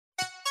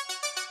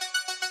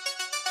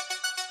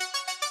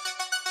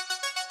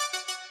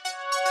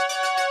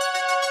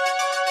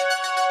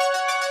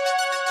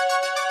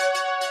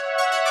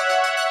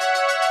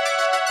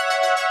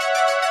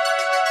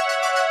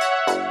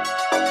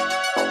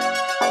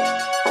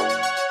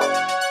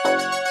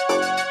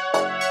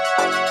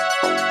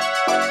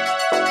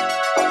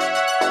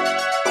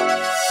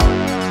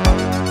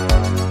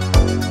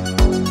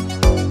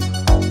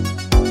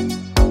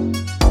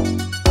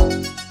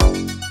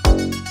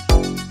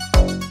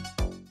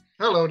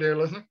Hello, dear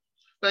listener.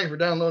 Thank you for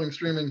downloading,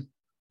 streaming,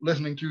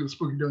 listening to the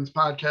Spooky Doings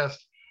podcast.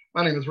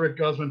 My name is Rick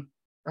Guzman.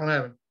 I'm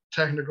having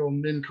technical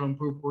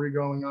nincompoopery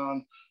going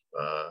on.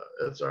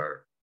 As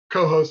our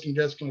co-host and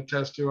guest can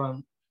attest to,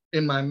 I'm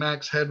in my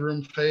max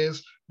headroom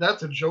phase.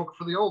 That's a joke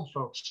for the old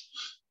folks.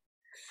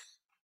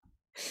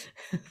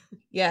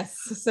 Yes.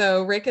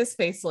 So Rick is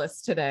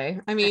faceless today.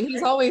 I mean,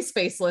 he's always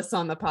faceless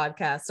on the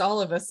podcast. All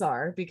of us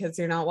are because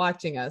you're not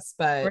watching us,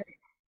 but right.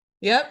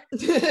 Yep.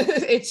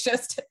 It's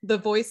just the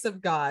voice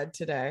of God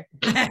today.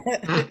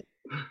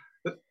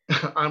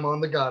 I'm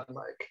on the God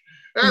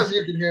mic. As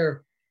you can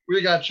hear,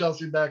 we got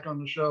Chelsea back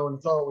on the show, and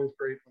it's always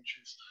great when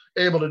she's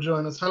able to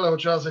join us. Hello,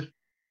 Chelsea.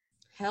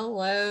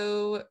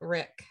 Hello,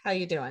 Rick. How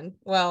you doing?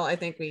 Well, I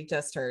think we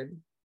just heard.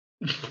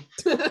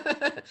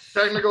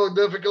 Technical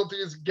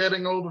difficulties,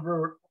 getting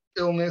over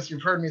illness.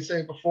 You've heard me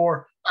say it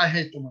before. I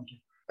hate the winter.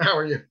 How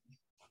are you?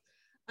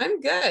 I'm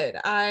good.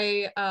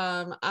 I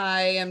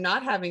am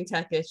not having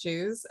tech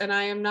issues and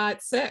I am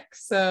not sick.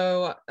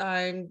 So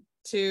I'm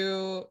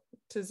 2-0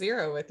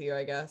 with you,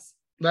 I guess.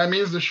 That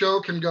means the show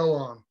can go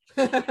on.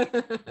 And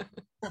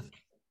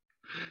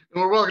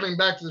we're welcoming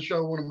back to the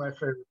show one of my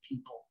favorite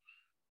people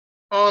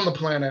on the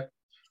planet.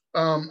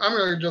 I'm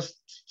going to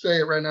just say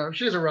it right now.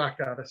 She's a rock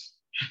goddess.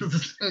 She's a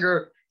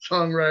singer,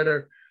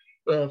 songwriter,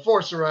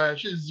 for Soraya.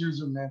 She's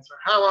ZouZou Mansour.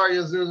 How are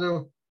you,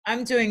 ZouZou?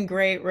 I'm doing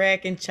great,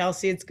 Rick and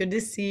Chelsea. It's good to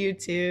see you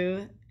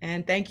too.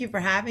 And thank you for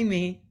having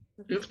me.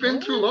 It's been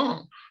too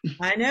long.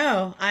 I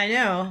know.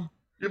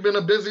 You've been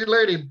a busy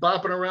lady,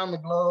 bopping around the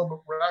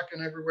globe,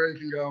 rocking everywhere you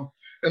can go.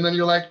 And then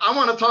you're like, I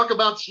want to talk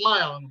about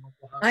Smile.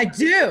 I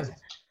do.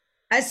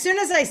 As soon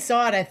as I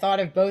saw it, I thought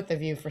of both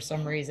of you for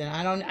some reason.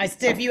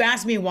 If you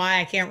ask me why,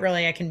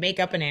 I can make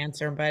up an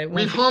answer, but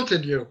we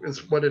haunted you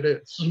is what it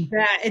is.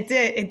 Yeah, it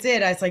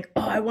did. I was like,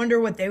 oh, I wonder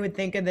what they would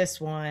think of this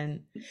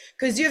one.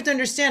 Because you have to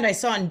understand, I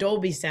saw it in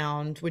Dolby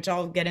Sound, which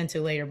I'll get into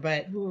later,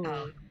 but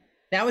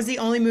that was the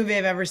only movie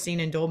I've ever seen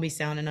in Dolby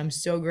Sound. And I'm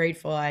so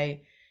grateful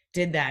I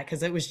did that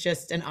because it was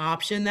just an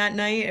option that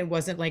night. It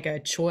wasn't like a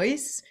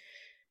choice.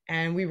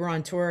 And we were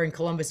on tour in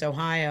Columbus,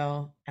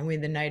 Ohio, and we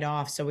had the night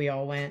off. So we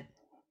all went.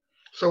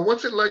 So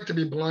what's it like to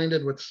be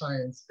blinded with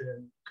science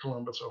in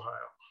Columbus, Ohio?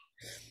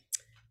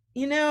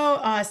 You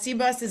know,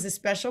 C-Bus is a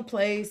special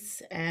place,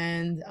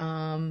 and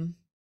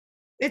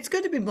it's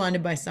good to be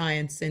blinded by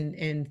science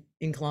in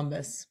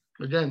Columbus.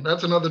 Again,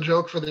 that's another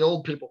joke for the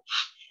old people.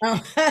 Oh.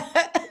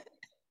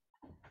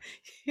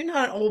 You're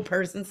not an old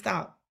person.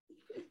 Stop.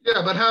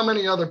 Yeah, but how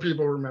many other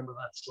people remember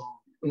that song?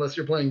 Unless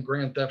you're playing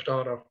Grand Theft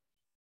Auto.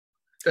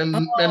 Grand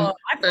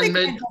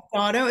Theft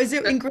Auto. Is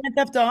it in Grand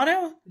Theft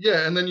Auto?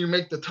 Yeah, and then you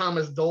make the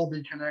Thomas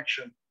Dolby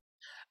connection.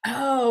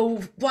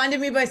 Oh, Blinded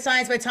Me by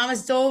Science by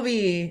Thomas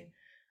Dolby.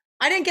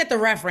 I didn't get the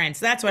reference.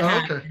 That's what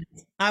happened.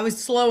 Okay. I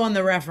was slow on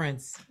the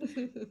reference.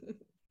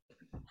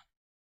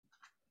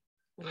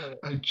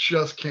 I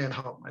just can't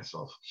help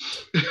myself.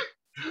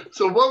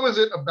 So what was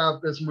it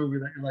about this movie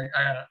that you're like,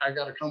 I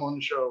got to come on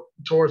the show.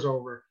 The tour's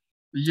over.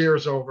 The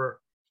year's over.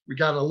 We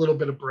got a little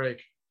bit of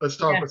break. Let's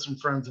talk with some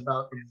friends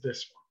about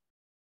this one.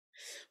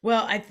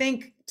 Well, I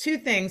think two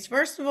things.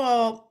 First of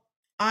all,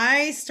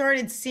 I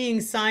started seeing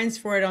signs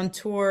for it on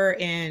tour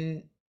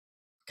in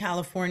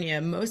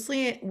California,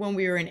 mostly when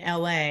we were in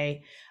LA.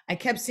 I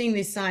kept seeing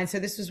these signs. So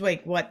this was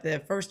like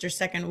the first or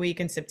second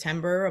week in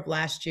September of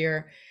last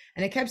year.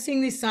 And I kept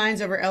seeing these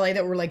signs over LA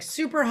that were like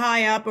super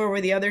high up over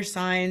the other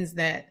signs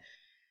that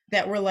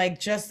were like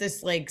just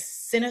this like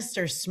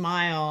sinister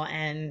smile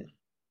and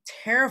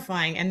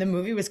terrifying. And the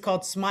movie was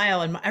called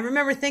Smile, and I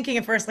remember thinking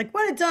at first, like,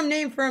 what a dumb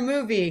name for a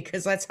movie,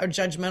 because that's how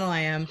judgmental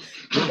I am.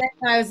 But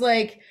then I was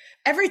like,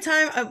 every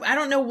time, I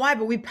don't know why,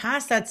 but we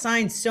passed that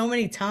sign so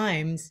many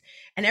times,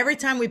 and every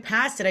time we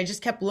passed it, I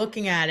just kept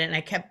looking at it, and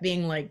I kept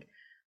being like,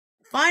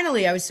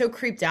 finally, I was so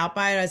creeped out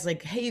by it. I was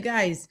like, hey, you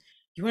guys,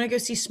 you want to go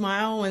see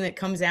Smile when it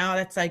comes out?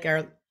 That's like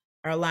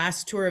our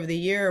last tour of the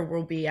year.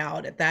 We'll be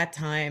out at that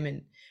time.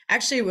 And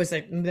actually it was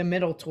like the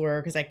middle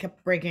tour because I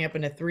kept breaking up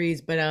into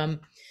threes,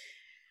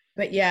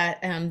 but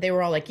yeah, they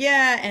were all like,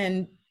 yeah.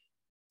 And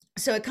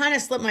so it kind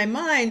of slipped my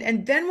mind.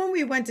 And then when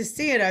we went to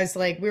see it, I was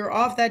like, we were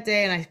off that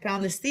day and I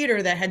found this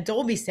theater that had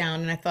Dolby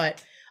Sound. And I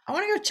thought, I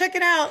want to go check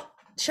it out.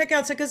 So,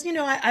 because, you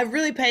know, I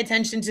really pay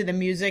attention to the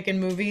music in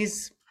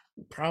movies,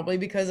 probably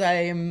because I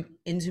am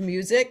into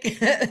music,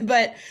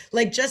 but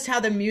like just how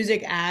the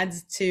music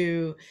adds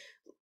to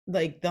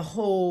like the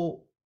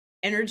whole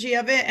energy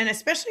of it. And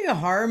especially a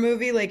horror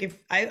movie. Like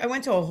if I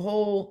went to a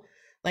whole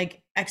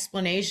like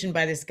explanation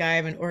by this guy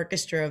of an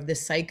orchestra of the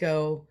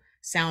Psycho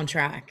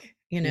soundtrack,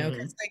 you know,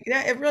 because like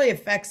that, it really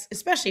affects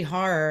especially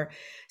horror.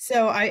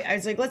 So I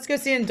was like, let's go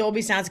see it in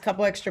Dolby Sound. It's a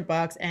couple extra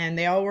bucks, and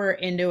they all were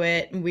into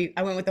it, and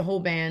I went with the whole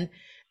band.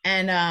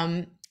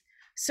 And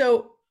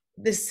so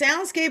the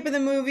soundscape of the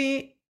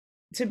movie,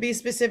 to be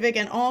specific,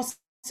 and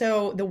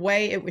also the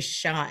way it was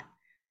shot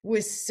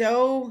was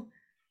so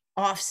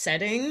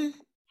offsetting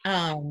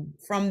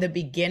from the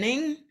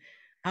beginning.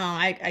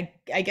 I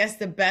guess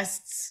the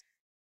best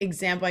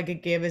example I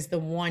could give is the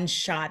one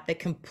shot that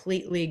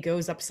completely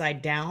goes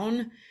upside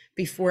down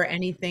before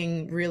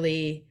anything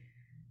really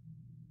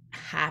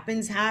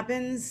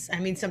happens. I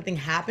mean, something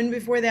happened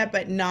before that,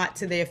 but not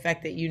to the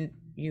effect that you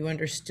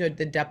understood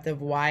the depth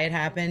of why it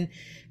happened.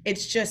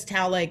 It's just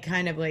how like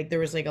kind of like there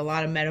was like a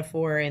lot of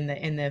metaphor in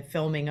the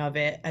filming of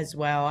it as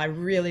well. I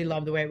really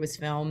love the way it was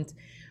filmed.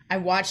 I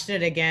watched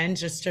it again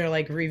just to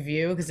like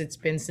review because it's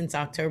been since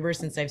October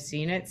since I've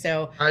seen it.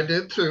 So I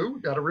did too.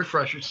 Got to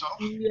refresh yourself.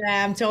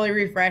 yeah, I'm totally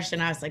refreshed.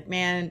 And I was like,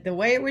 man, the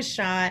way it was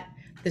shot,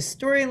 the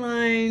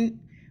storyline,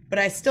 but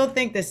I still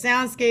think the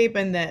soundscape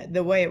and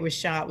the way it was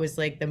shot was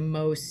like the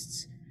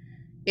most,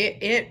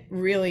 it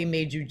really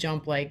made you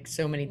jump like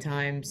so many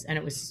times, and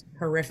it was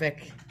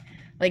horrific.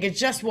 Like it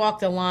just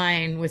walked a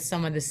line with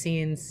some of the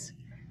scenes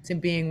to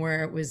being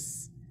where it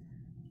was,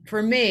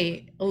 for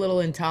me, a little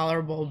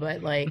intolerable,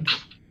 but like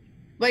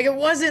it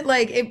wasn't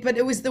like it, but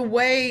it was the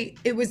way,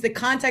 it was the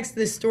context of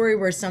the story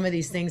where some of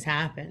these things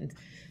happened.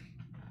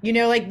 You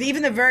know, like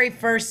even the very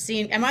first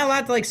scene. Am I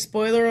allowed to like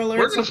spoiler alert?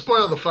 We're gonna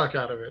spoil the fuck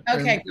out of it.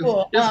 Okay, and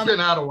cool. It's been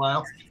out a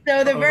while.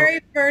 So the very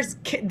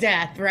first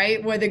death,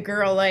 right, where the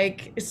girl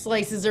like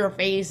slices her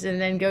face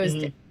and then goes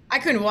to, I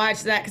couldn't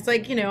watch that because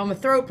like, you know, I'm a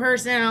throat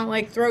person. I don't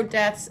like throat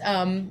deaths,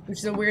 which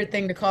is a weird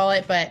thing to call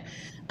it. But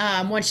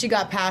once she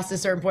got past a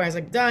certain point, I was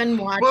like, done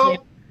watching.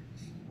 Well,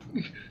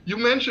 you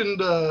mentioned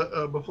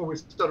before we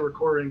started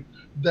recording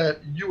that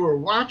you were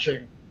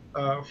watching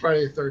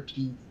Friday the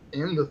 13th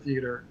in the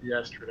theater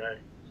yesterday.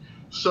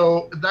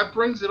 So that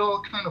brings it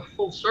all kind of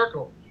full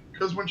circle.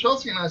 Because when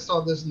Chelsea and I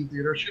saw this in the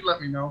theater, she let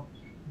me know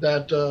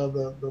that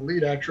the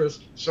lead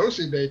actress,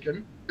 Sosie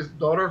Bacon, is the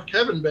daughter of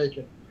Kevin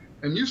Bacon.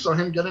 And you saw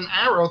him get an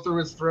arrow through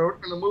his throat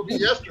in the movie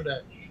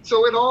yesterday.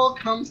 So it all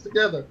comes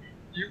together.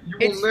 You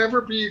will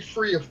never be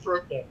free of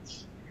throat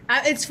deaths.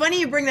 It's funny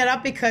you bring that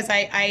up because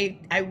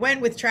I went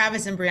with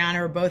Travis and Brianna,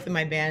 who are both in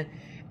my band,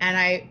 and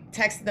I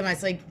texted them. I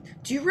was like,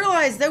 do you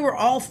realize they were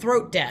all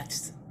throat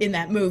deaths in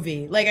that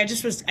movie? Like I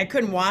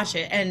couldn't watch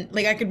it, and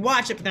like I could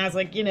watch it, but then I was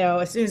like, you know,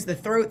 as soon as the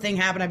throat thing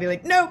happened, I'd be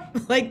like, nope.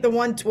 Like the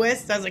one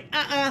twist, I was like,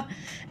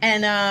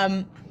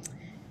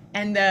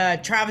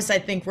 and Travis, I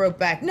think, wrote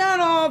back,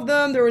 not all of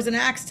them. There was an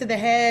axe to the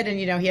head, and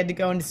you know, he had to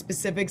go into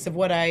specifics of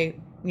what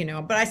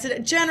but I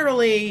said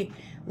generally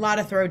a lot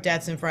of throat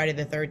deaths in Friday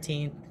the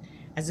 13th.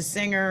 As a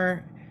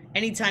singer,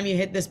 anytime you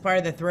hit this part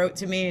of the throat,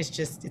 to me,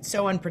 it's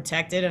so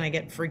unprotected, and I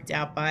get freaked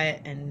out by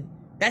it. And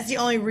that's the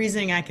only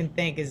reasoning I can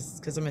think is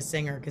because I'm a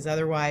singer. Because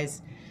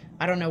otherwise,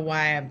 I don't know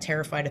why I'm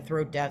terrified of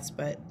throat deaths.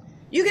 But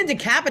you can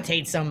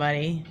decapitate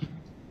somebody,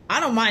 I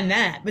don't mind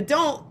that. But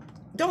don't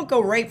go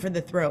right for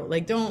the throat.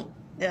 Like don't.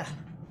 Ugh.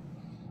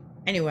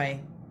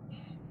 Anyway,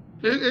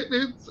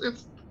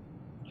 it's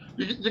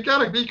you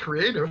got to be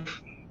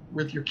creative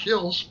with your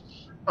kills.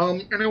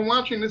 And in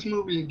watching this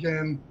movie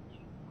again.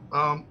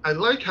 I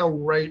like how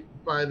right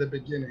by the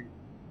beginning,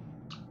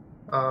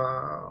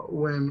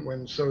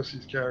 when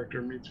Sosie's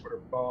character meets with her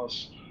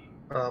boss,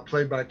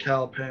 played by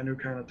Cal Penn, who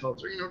kind of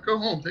tells her, you know, go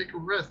home, take a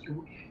rest.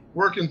 You're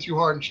working too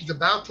hard. And she's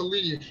about to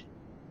leave.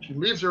 She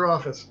leaves her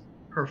office.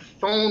 Her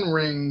phone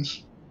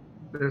rings.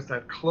 There's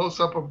that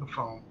close-up of the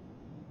phone.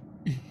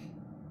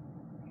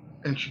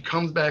 And she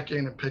comes back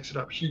in and picks it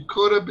up. She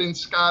could have been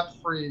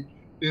scot-free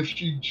if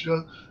she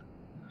just...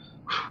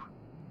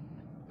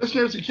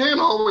 Listeners, you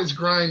can't always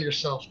grind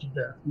yourself to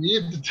death.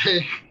 You need to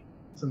take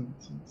some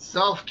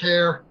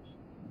self-care,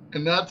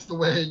 and that's the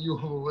way you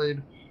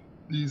avoid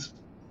these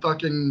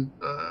fucking,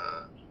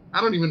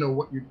 I don't even know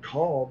what you'd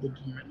call the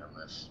demon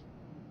in this.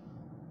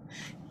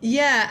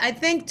 Yeah, I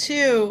think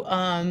too,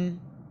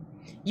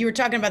 you were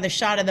talking about the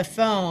shot of the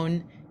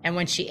phone and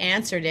when she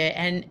answered it.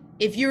 And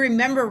if you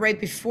remember right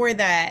before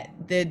that,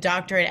 the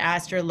doctor had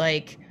asked her,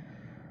 like,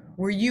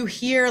 were you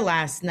here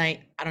last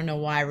night? I don't know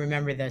why I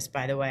remember this,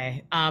 by the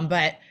way.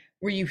 But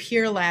were you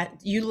here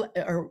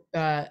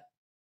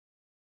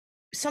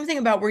something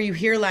about were you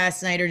here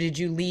last night or did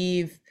you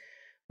leave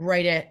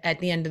right at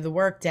the end of the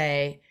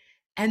workday?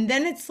 And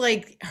then it's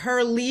like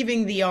her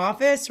leaving the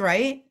office,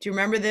 right? Do you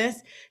remember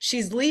this?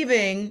 She's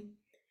leaving,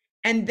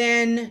 and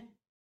then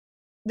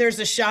there's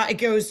a shot. It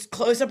goes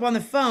close up on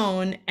the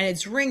phone, and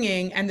it's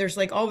ringing, and there's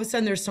like all of a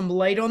sudden there's some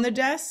light on the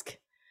desk.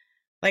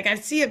 Like I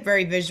see it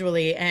very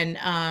visually,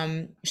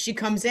 and she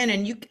comes in,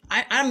 and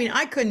I mean,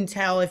 I couldn't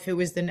tell if it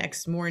was the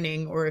next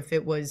morning or if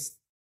it was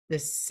the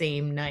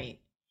same night.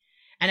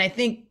 And I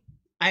think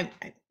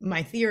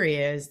my theory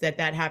is that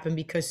happened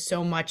because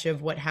so much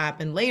of what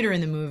happened later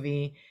in the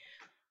movie,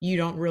 you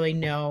don't really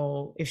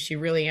know if she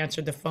really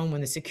answered the phone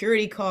when the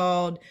security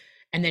called,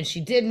 and then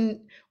she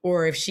didn't,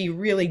 or if she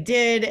really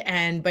did,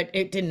 but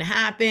it didn't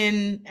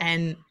happen.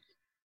 And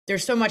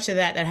there's so much of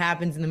that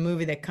happens in the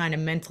movie that kind of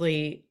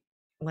mentally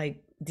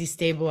like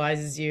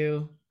destabilizes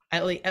you.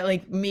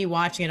 Like me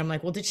watching it, I'm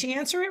like, well, did she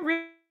answer it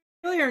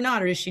really or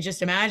not, or is she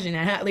just imagining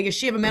that? Like, is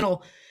she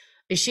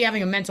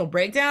having a mental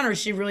breakdown, or is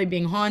she really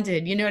being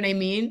haunted? You know what I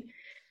mean?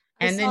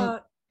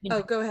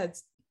 Go ahead.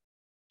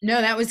 No,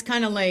 that was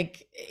kind of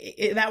like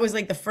that was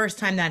like the first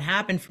time that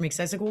happened for me, because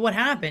I was like, well, what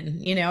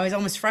happened? You know, I was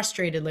almost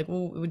frustrated. Like,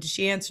 well, did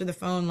she answer the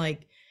phone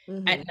like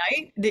at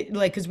night?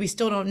 Like, because we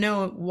still don't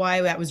know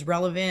why that was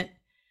relevant,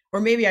 or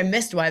maybe I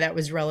missed why that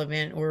was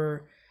relevant,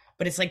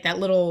 but it's like that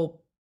little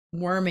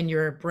worm in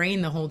your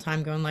brain the whole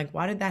time going like,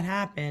 why did that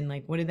happen?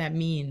 Like, what did that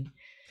mean?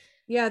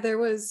 Yeah, there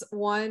was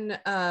one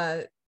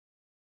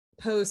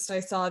post I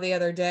saw the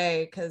other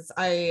day because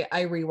I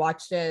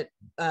rewatched it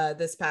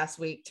this past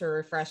week to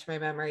refresh my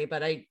memory,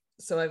 but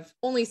I've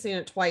only seen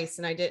it twice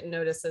and I didn't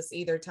notice this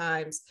either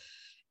times.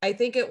 I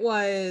think it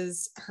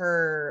was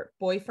her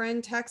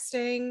boyfriend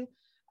texting,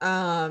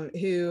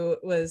 who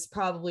was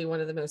probably one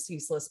of the most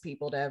useless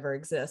people to ever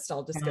exist.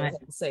 I'll just go ahead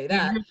and say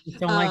that.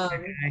 Don't like that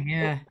guy.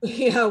 Yeah.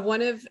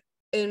 Yeah,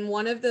 in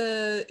one of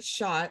the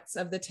shots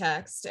of the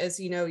text, as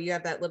you know, you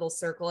have that little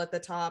circle at the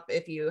top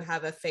if you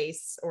have a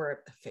face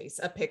or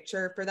a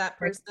picture for that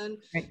person.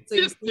 Right. So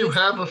if you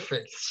have a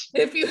face.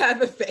 If you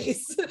have a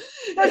face.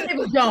 Most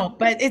people don't,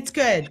 but it's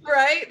good.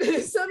 Right?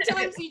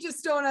 Sometimes you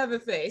just don't have a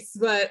face.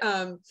 But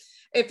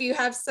if you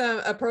have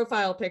a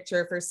profile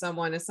picture for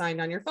someone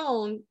assigned on your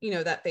phone, you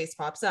know, that face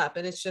pops up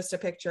and it's just a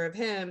picture of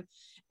him.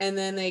 And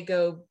then they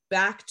go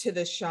back to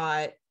the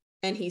shot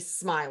and he's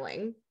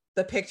smiling.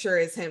 The picture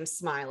is him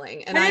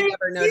smiling. And I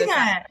never noticed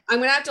that. I'm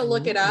going to have to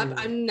look it up.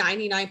 I'm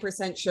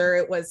 99% sure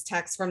it was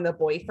text from the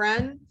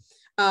boyfriend,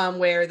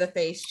 where the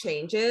face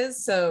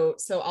changes. So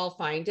I'll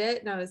find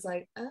it. And I was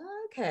like,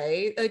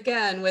 okay.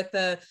 Again, with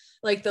the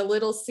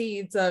little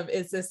seeds of,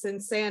 is this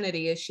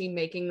insanity? Is she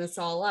making this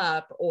all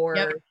up? Or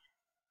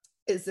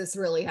is this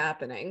really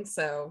happening?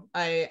 So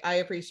I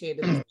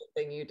appreciated the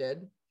thing you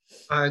did.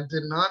 I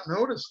did not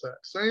notice that.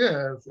 So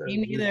yeah, as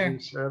you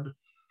said,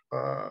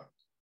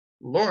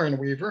 Lauren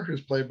Weaver,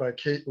 who's played by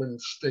Caitlin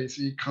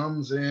Stacey,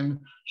 comes in.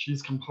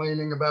 She's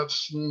complaining about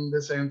seeing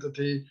this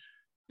entity.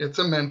 It's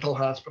a mental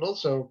hospital,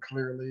 so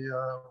clearly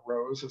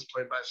Rose, is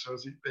played by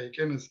Sosie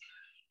Bacon, is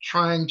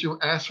trying to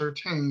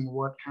ascertain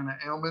what kind of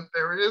ailment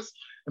there is.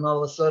 And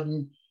all of a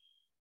sudden,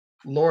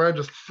 Laura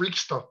just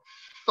freaks the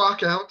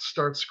fuck out,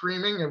 starts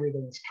screaming,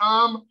 everything's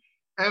calm,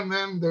 and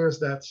then there's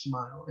that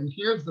smile. And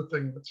here's the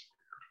thing that's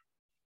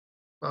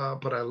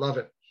weird, but I love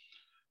it,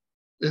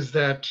 is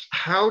that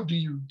how do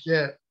you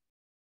get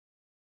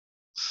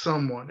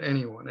someone,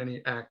 anyone, any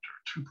actor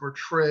to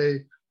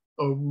portray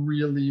a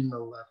really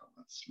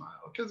malevolent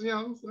smile? Because, you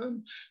know,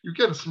 you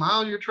get a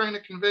smile, you're trying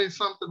to convey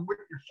something with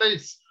your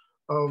face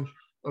of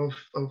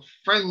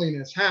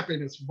friendliness,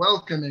 happiness,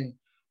 welcoming,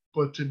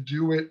 but to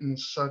do it in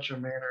such a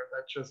manner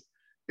that just,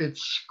 it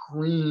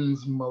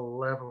screams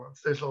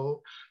malevolence.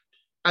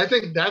 I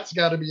think that's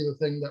got to be the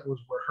thing that was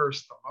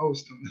rehearsed the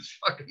most in this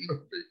fucking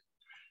movie,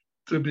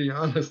 to be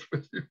honest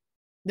with you.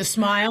 The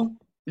smile?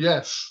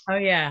 Yes. Oh,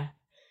 yeah.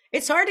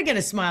 It's hard to get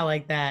a smile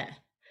like that.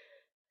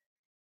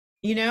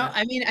 You know,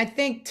 I mean, I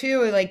think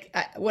too, like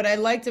what I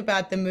liked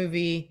about the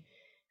movie,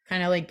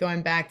 kind of like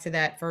going back to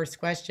that first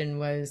question,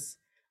 was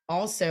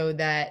also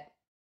that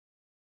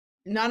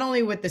not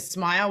only with the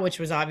smile, which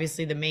was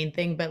obviously the main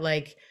thing, but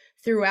like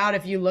throughout,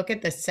 if you look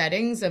at the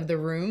settings of the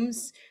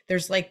rooms,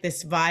 there's like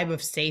this vibe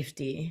of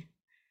safety.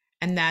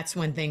 And that's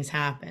when things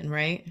happen,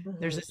 right? Mm-hmm.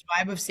 There's this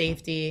vibe of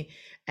safety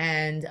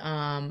and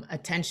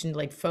attention,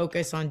 like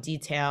focus on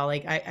detail.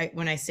 Like I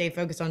when I say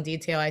focus on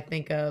detail, I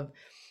think of,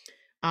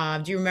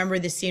 do you remember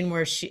the scene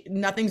where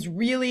nothing's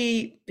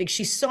really, like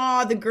she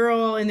saw the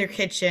girl in their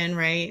kitchen,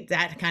 right?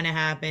 That kind of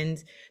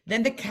happened.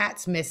 Then the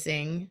cat's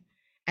missing.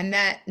 And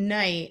that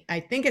night, I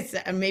think it's,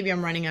 maybe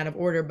I'm running out of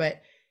order,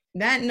 but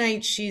that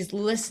night she's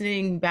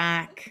listening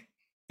back.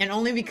 And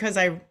only because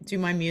I do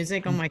my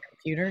music on my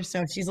computer.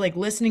 So she's like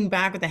listening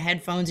back with the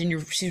headphones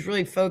and she's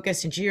really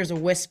focused and she hears a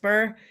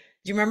whisper.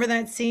 Do you remember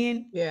that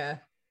scene? Yeah.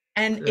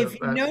 And if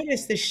you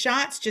notice, the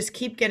shots just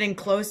keep getting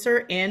closer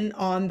in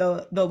on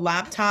the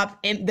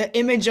laptop, the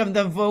image of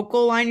the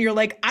vocal line. You're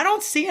like, I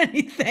don't see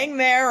anything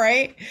there,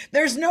 right?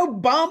 There's no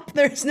bump.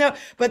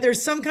 But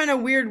there's some kind of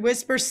weird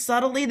whisper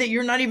subtly that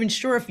you're not even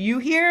sure if you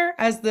hear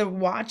as the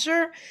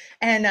watcher.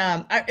 And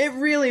it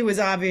really was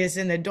obvious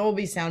in the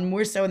Dolby sound,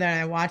 more so than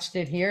I watched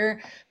it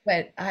here.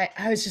 But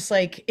I was just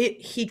like,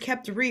 he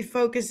kept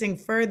refocusing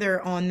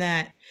further on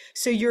that.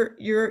 So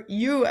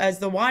you as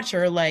the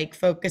watcher, like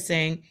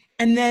focusing.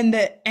 And then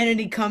the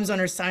entity comes on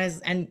her side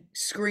and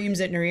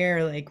screams it in her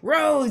ear like,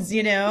 Rose,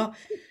 you know,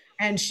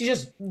 and she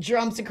just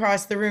jumps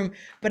across the room.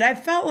 But I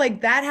felt like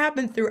that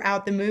happened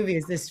throughout the movie,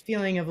 is this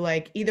feeling of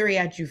like, either he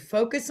had you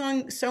focus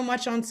on so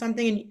much on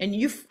something and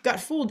you got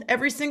fooled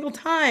every single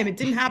time. It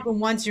didn't happen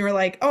once. You were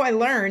like, oh, I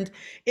learned.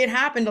 It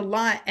happened a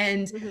lot.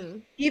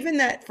 And even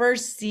that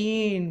first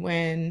scene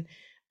when,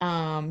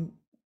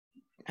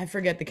 I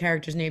forget the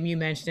character's name, you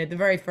mentioned it, the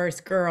very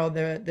first girl,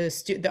 the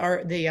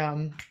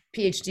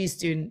PhD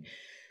student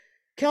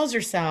kills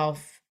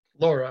herself.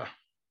 Laura,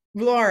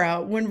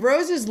 when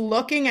Rose is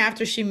looking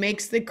after she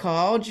makes the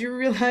call, do you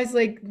realize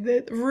like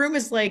the room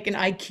is like an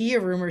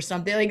IKEA room or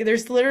something? Like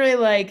there's literally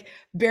like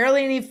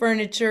barely any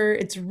furniture.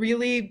 It's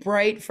really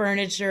bright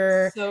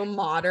furniture. So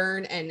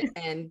modern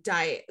and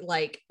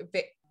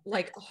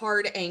like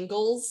hard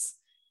angles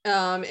in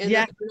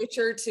the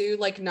furniture too.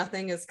 Like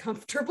nothing is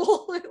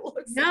comfortable. It looks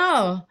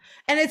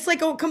and it's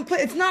like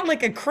it's not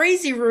like a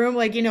crazy room,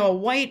 like, you know, a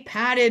white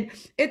padded,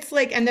 it's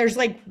like, and there's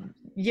like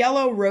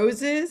yellow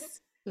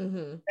roses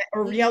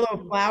or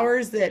yellow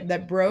flowers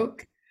that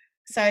broke.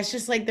 So it's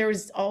just like there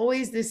was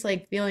always this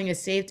like feeling of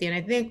safety, and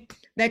I think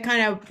that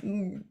kind of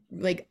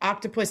like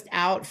octopused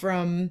out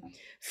from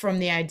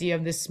the idea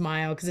of the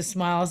smile, because the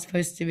smile is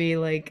supposed to be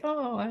like,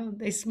 oh,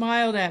 they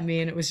smiled at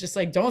me, and it was just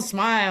like, don't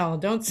smile,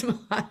 don't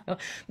smile.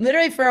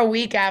 Literally for a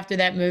week after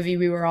that movie,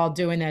 we were all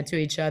doing that to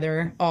each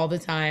other all the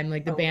time.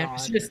 Like the Oh band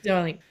was God. just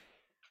doing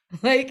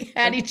like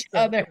at That's each so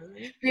other.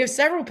 funny. We have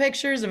several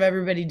pictures of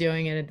everybody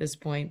doing it at this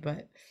point,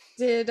 but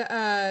Did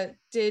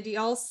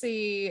y'all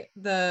see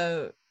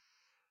the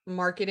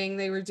marketing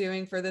they were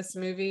doing for this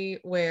movie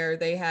where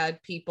they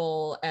had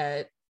people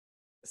at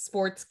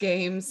sports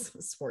games,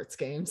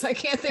 I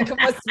can't think of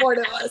what sport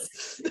it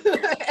was.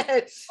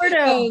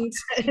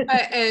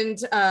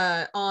 and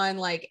on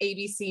like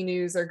ABC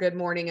News or Good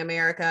Morning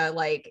America,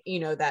 like, you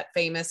know, that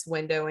famous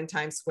window in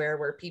Times Square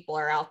where people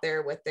are out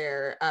there with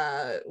their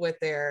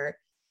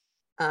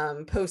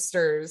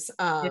posters.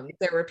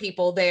 There were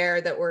people there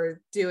that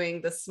were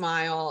doing the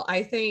smile.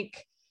 I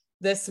think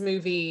this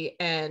movie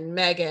and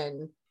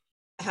Megan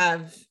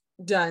have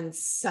done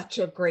such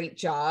a great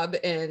job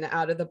in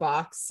out of the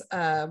box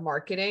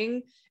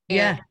marketing,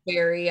 and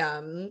very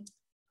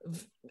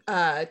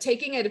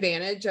taking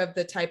advantage of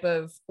the type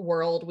of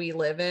world we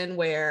live in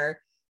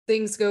where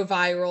things go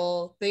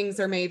viral, things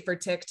are made for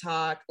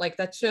TikTok. Like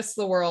that's just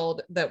the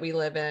world that we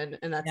live in,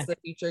 and that's the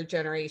future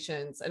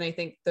generations. And I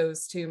think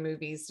those two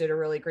movies did a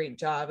really great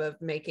job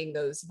of making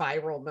those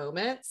viral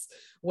moments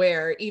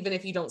where even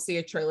if you don't see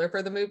a trailer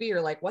for the movie,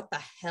 you're like, what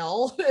the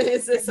hell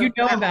is this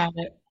about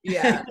it?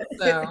 Yeah.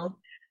 So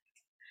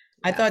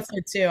I thought so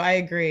too. I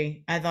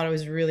agree. I thought it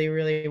was really,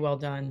 really well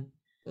done.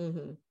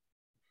 Mm-hmm.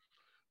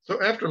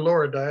 So after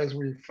Laura dies,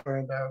 we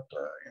find out,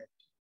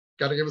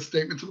 got to give a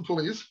statement to the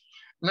police.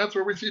 And that's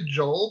where we see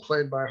Joel,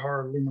 played by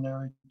horror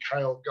luminary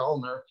Kyle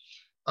Gallner,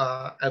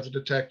 as a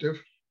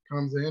detective,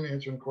 comes in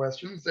answering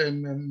questions.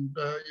 And then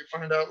you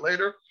find out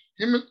later,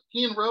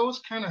 he and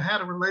Rose kind of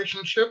had a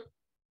relationship.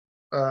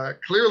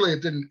 Clearly,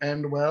 it didn't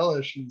end well,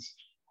 as she's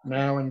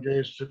now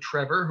engaged to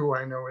Trevor, who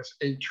I know is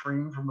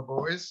A-Train from The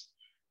Boys,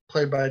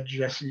 played by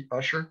Jesse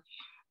Usher.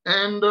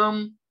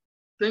 And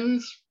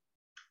things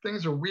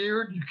are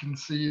weird. You can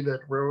see that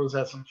Rose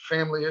has some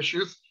family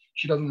issues.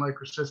 She doesn't like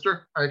her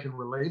sister. I can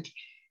relate.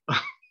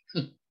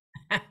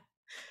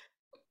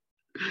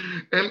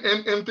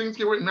 and things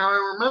get weird. Now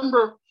I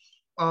remember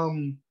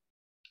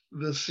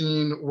the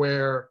scene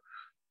where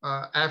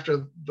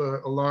after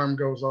the alarm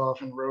goes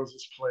off in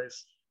Rose's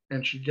place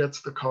and she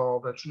gets the call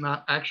that's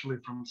not actually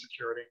from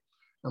security,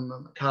 and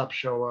then the cops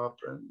show up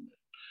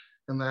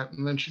and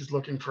then she's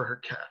looking for her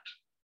cat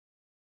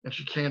and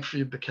she can't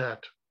feed the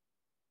cat.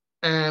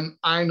 And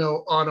I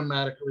know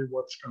automatically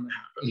what's going to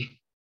happen.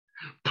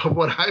 But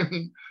what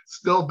I'm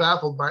still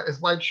baffled by is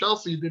why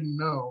Chelsea didn't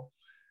know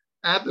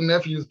at the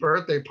nephew's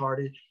birthday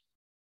party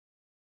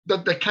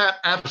that the cat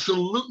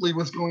absolutely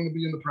was going to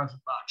be in the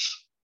present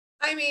box.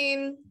 I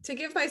mean, to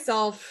give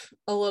myself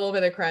a little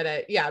bit of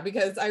credit, yeah,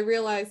 because I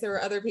realized there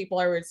were other people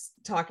I was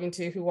talking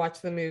to who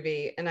watched the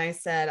movie, and I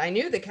said, I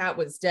knew the cat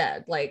was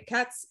dead. Like,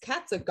 cat's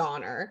a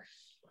goner,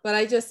 but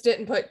I just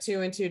didn't put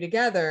two and two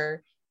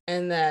together,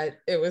 and that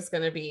it was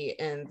going to be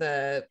in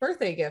the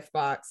birthday gift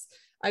box.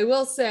 I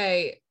will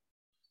say,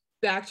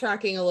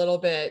 backtracking a little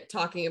bit,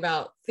 talking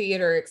about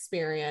theater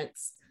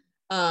experience,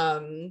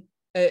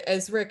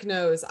 as Rick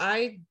knows,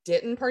 I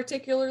didn't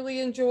particularly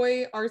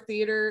enjoy our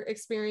theater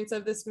experience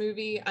of this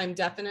movie. I'm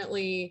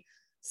definitely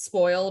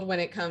spoiled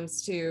when it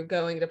comes to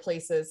going to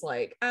places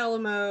like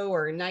Alamo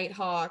or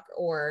Nighthawk,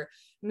 or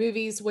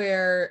movies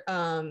where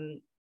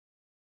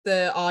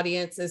the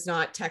audience is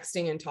not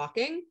texting and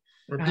talking.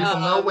 Where people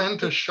know when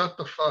to shut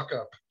the fuck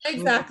up.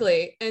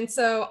 Exactly. And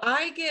so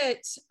I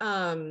get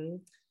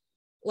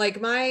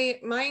like my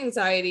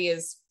anxiety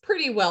is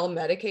pretty well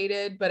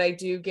medicated, but I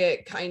do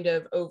get kind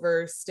of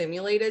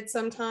overstimulated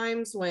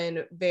sometimes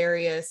when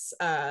various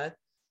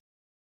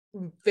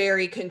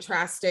very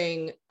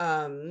contrasting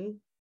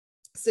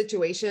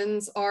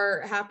situations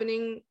are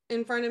happening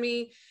in front of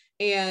me.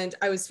 And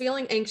I was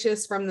feeling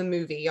anxious from the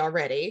movie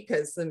already,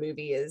 because the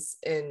movie is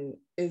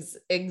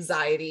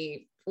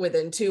anxiety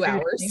within 2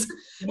 hours.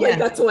 Like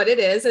that's what it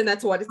is, and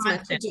that's what it's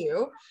meant to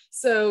do.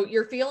 So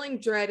you're feeling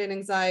dread and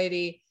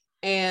anxiety.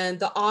 And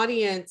the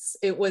audience,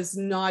 it was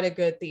not a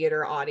good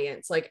theater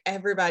audience. Like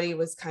everybody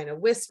was kind of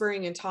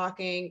whispering and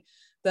talking.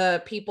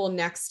 The people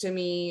next to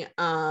me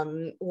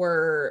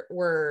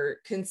were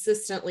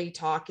consistently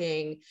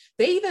talking.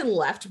 They even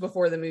left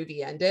before the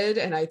movie ended,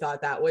 and I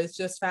thought that was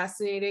just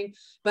fascinating.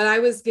 But I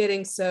was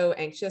getting so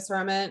anxious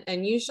from it.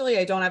 And usually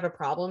I don't have a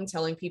problem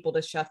telling people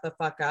to shut the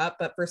fuck up,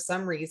 but for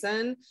some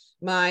reason,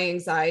 my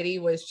anxiety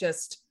was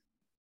just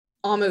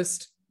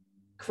almost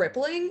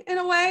crippling in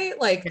a way,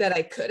 like that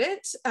I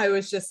couldn't. I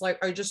was just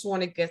like, I just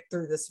want to get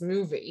through this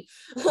movie.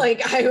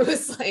 Like I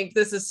was like,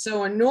 this is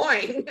so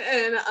annoying.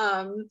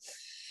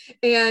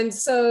 And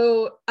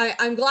so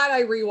I'm glad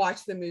I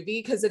rewatched the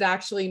movie, because it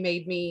actually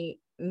made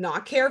me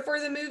not care for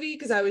the movie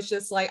because I was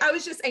just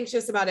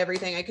anxious about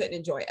everything. I couldn't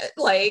enjoy it.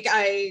 Like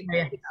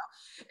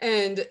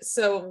and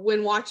so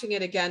when watching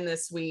it again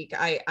this week,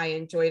 I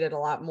enjoyed it a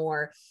lot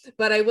more.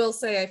 But I will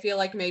say, I feel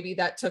like maybe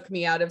that took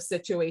me out of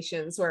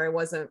situations where I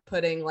wasn't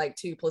putting like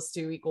 2 +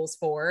 2 =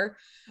 4.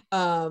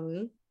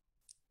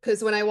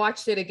 Because when I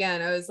watched it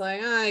again, I was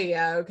like,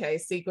 yeah, okay,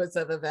 sequence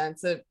of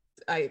events.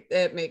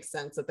 It makes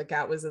sense that the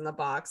cat was in the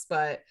box,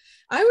 but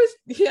I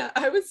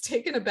was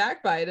taken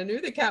aback by it. I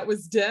knew the cat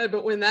was dead,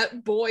 but when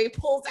that boy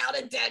pulls out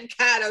a dead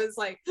cat, I was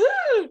like,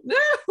 no.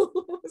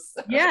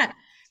 So. Yeah,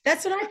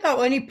 that's what I thought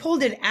when he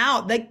pulled it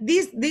out. Like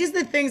these are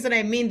the things that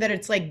I mean, that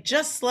it's like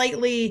just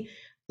slightly,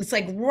 it's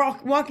like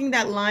walking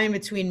that line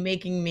between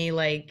making me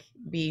like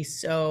be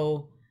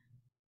so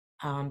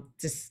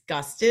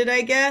disgusted,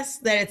 I guess,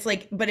 that it's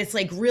like, but it's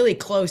like really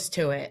close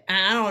to it. And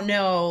I don't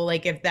know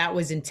like if that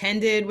was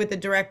intended with the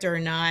director or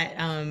not.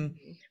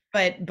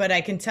 But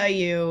I can tell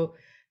you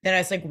that I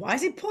was like, why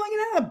is he pulling it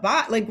out of the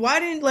bot? Like, why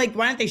didn't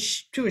they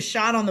do a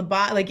shot on the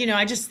bot? Like,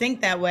 I just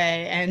think that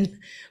way.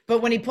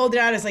 But when he pulled it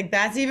out, it's like,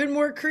 that's even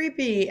more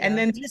creepy. Yeah. And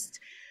then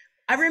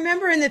I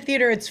remember in the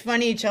theater, it's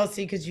funny,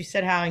 Chelsea, because you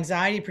said how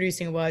anxiety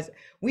producing it was.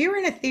 We were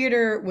in a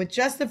theater with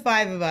just the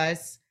 5 of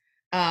us.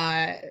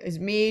 It was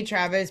me,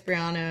 Travis,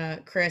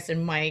 Brianna, Chris,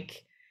 and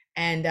Mike.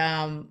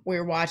 And we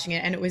were watching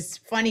it, and it was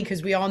funny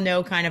because we all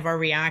know kind of our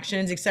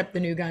reactions, except the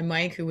new guy,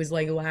 Mike, who was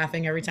like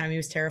laughing every time he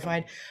was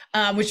terrified,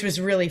 which was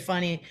really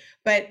funny.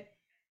 But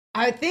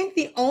I think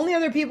the only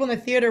other people in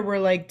the theater were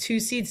like 2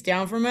 seats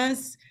down from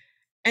us,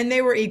 and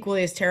they were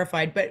equally as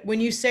terrified. But when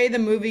you say the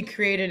movie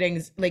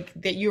created like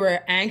that you were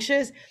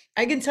anxious,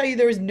 I can tell you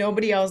there was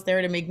nobody else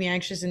there to make me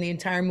anxious in the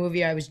entire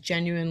movie. I was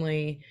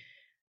genuinely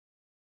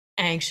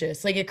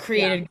anxious. Like it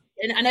created,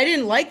 and I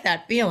didn't like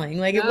that feeling.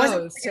 Like it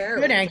wasn't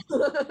good anxious.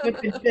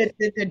 But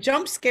the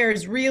jump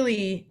scares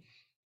really,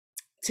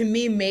 to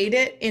me, made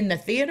it in the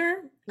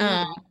theater.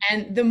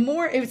 And the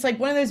more, it was like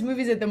one of those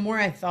movies that the more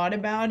I thought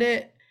about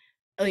it,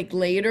 like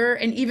later,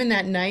 and even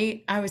that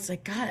night, I was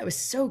like, God, it was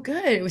so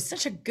good. It was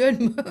such a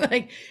good movie.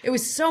 Like it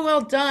was so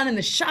well done, and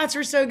the shots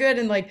were so good.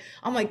 And like,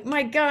 I'm like,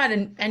 my God.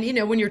 And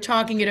when you're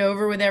talking it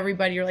over with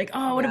everybody, you're like,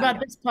 oh, what about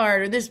this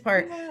part or this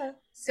part? Yeah.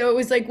 So it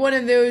was like one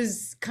of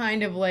those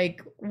kind of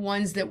like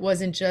ones that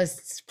wasn't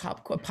just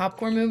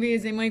popcorn movie,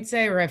 as they might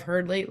say, or I've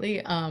heard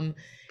lately.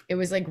 It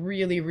was like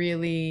really,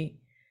 really,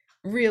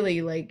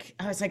 really like,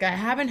 I was like, I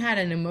haven't had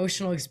an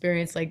emotional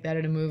experience like that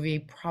in a movie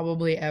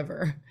probably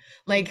ever.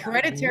 Like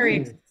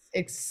Hereditary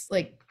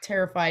like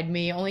terrified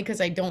me only because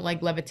I don't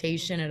like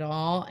levitation at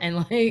all, and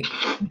like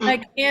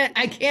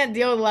I can't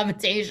deal with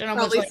levitation. I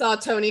probably saw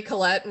Toni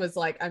Collette and was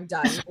like, I'm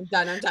done. I'm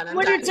done.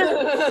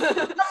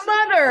 The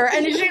mother,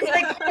 and she's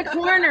like in the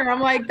corner. I'm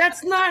like,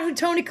 that's not who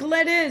Toni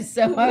Collette is.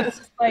 So I was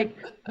just like,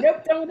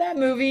 nope, done with that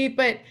movie.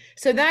 But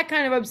so that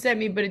kind of upset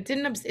me, but it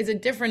didn't. It's a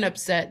different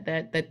upset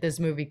that this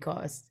movie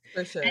caused.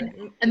 For sure.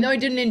 And though I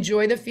didn't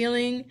enjoy the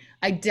feeling,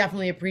 I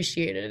definitely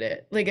appreciated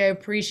it. Like I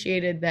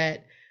appreciated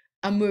that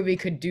a movie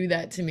could do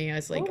that to me. I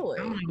was like, totally.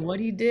 I don't know what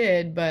he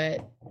did,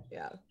 but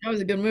yeah, that was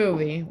a good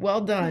movie.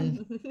 Well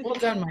done. Well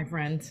done, my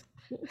friend.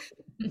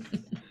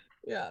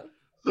 Yeah.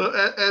 So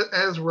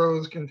as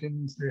Rose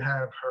continues to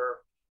have her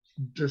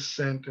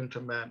descent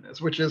into madness,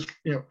 which is,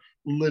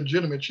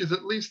 legitimate, she's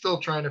at least still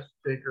trying to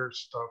figure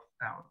stuff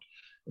out.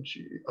 And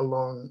she,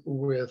 along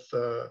with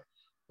the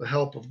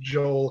help of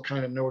Joel,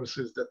 kind of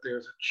notices that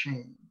there's a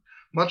chain.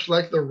 Much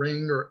like The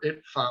Ring or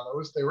It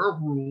Follows, there are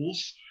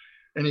rules,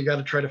 and you got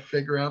to try to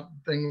figure out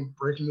the thing with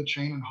breaking the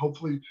chain and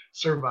hopefully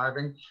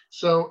surviving.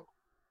 So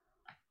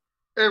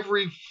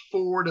every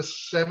 4 to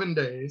 7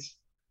 days,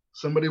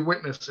 somebody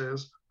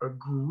witnesses a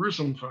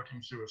gruesome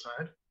fucking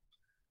suicide,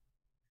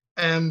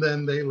 and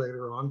then they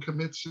later on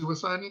commit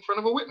suicide in front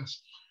of a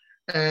witness.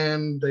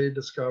 And they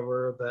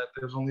discover that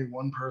there's only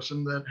one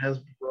person that has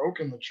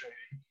broken the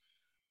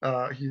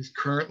chain. He's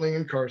currently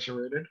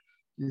incarcerated.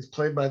 He's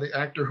played by the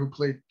actor who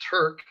played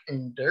Turk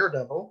in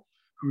Daredevil,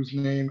 whose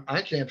name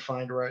I can't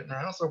find right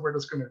now, so we're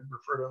just going to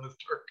refer to him as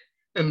Turk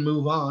and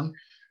move on.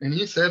 And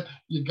he said,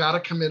 you got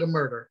to commit a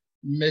murder.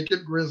 Make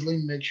it grisly,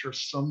 make sure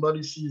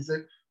somebody sees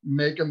it,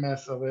 make a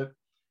mess of it.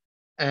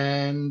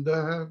 And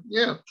to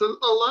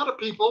a lot of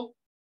people,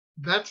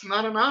 that's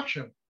not an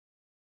option.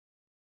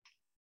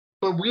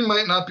 But we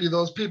might not be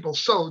those people.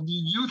 So do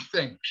you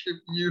think if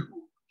you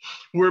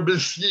were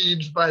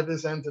besieged by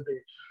this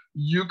entity,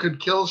 you could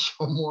kill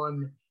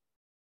someone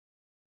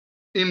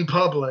in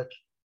public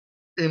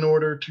in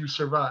order to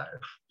survive?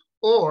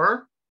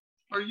 Or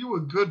are you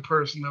a good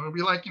person that would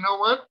be like, you know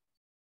what?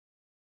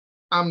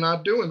 I'm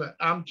not doing that.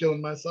 I'm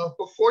killing myself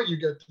before you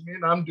get to me,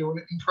 and I'm doing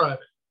it in private.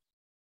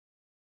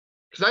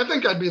 Because I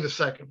think I'd be the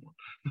second one.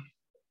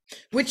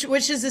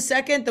 Which is the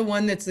second? The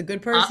one that's the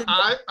good person?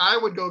 I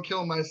would go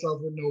kill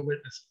myself with no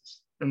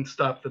witnesses and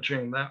stop the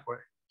chain that way.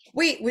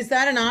 Wait, was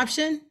that an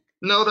option?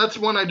 No, that's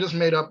one I just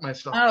made up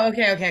myself. Oh,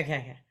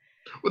 okay.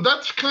 Well,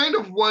 that's kind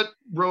of what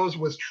Rose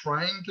was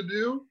trying to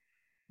do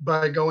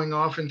by going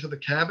off into the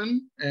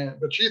cabin,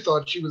 but she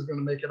thought she was going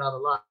to make it out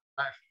alive.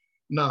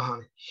 No,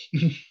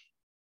 honey.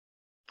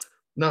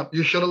 No,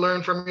 you should have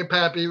learned from your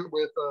pappy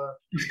with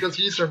because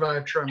he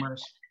survived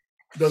tremors.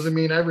 Doesn't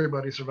mean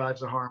everybody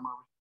survives a horror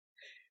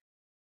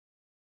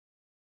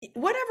movie.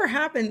 Whatever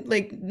happened,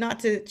 like, not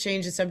to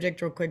change the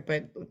subject real quick,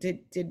 but did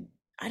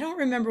I don't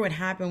remember what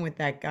happened with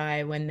that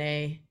guy when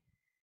they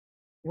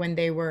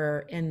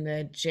were in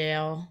the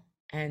jail,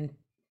 and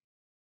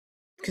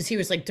because he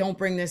was like, "Don't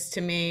bring this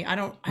to me." I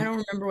don't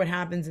remember what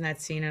happens in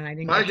that scene, and I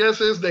didn't My get.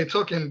 guess is they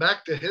took him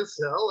back to his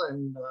cell,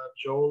 and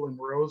Joel and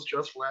Rose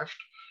just left.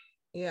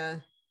 Yeah.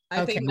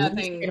 I Okay, think he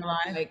nothing stayed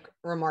alive. like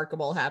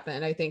remarkable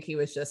happened. I think he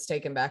was just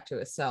taken back to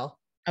his cell.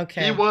 He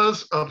Okay,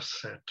 was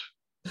upset.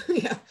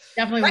 Yeah.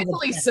 definitely was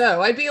Rightfully upset.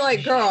 so. I'd be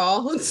like,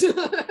 girl. I'm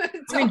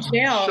in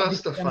jail because I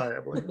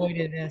Justifiably.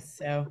 avoided this.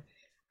 So,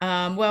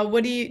 well,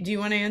 what do you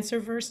want to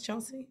answer first,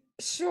 Chelsea?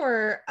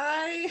 Sure.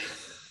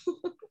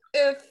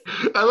 If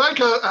I like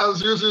how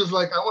ZouZou's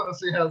like, I want to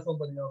see how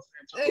somebody else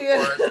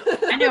answers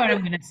before I know what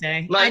I'm gonna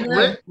say. Like I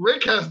know.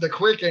 Rick has the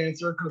quick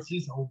answer because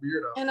he's a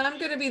weirdo. And I'm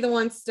gonna be the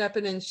one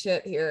stepping in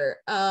shit here.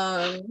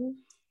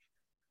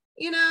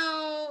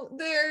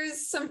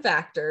 There's some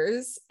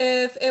factors.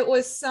 If it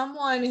was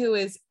someone who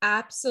is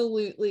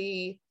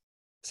absolutely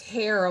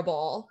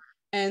terrible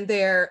and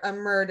they're a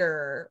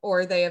murderer,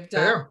 or they have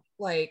done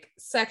like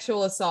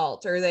sexual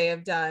assault, or they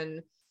have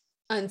done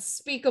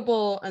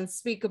unspeakable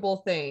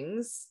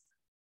things,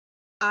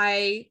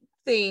 I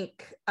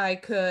think I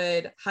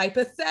could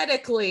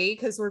hypothetically,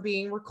 because we're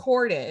being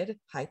recorded,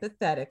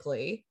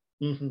 hypothetically,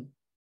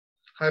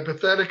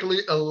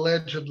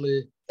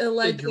 allegedly,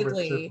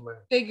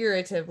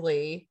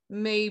 figuratively,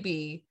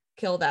 maybe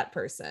kill that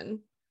person.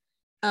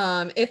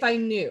 If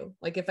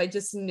I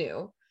just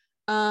knew.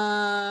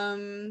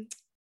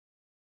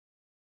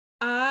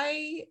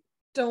 I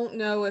don't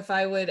know if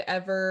I would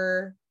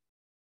ever,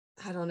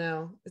 I don't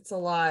know. It's a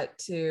lot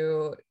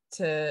to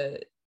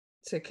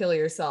kill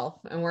yourself,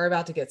 and we're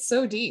about to get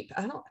so deep.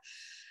 I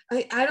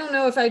don't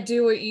know if I'd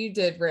do what you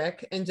did,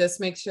 Rick, and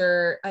just make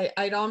sure.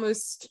 I'd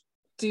almost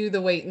do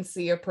the wait and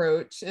see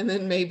approach, and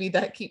then maybe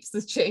that keeps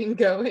the chain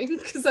going,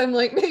 because I'm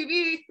like,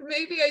 maybe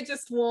I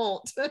just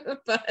won't.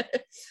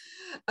 But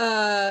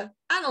I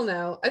don't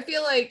know. I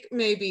feel like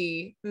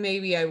maybe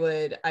I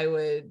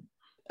would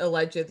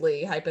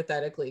allegedly,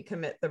 hypothetically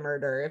commit the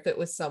murder if it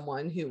was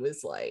someone who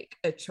was like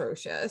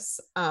atrocious.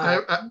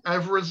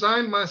 I've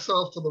resigned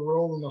myself to the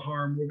role in the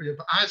horror movie of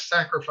I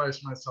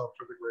sacrifice myself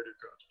for the greater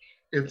good.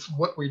 It's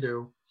what we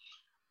do.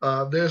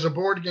 There's a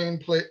board game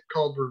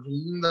called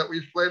Ravine that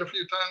we've played a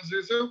few times,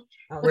 ZouZou,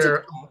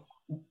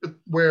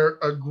 where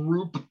a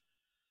group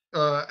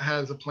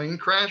has a plane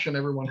crash and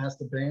everyone has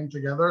to band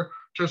together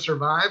to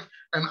survive.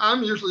 And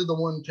I'm usually the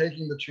one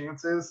taking the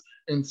chances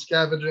and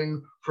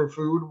scavenging for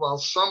food, while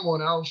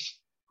someone else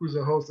who's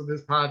a host of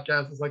this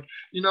podcast is like,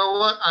 you know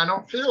what? I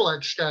don't feel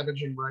like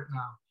scavenging right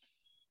now.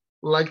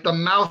 Like the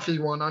mouthy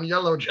one on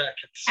Yellow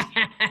Jackets.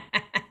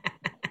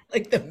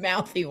 Like the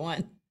mouthy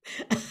one.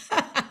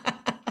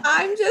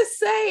 I'm just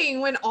saying,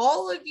 when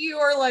all of you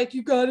are like,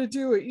 you got to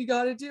do it,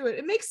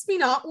 it makes me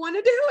not want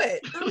to do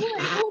it. I'm like,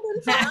 well,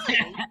 then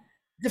fine.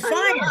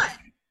 Defiant.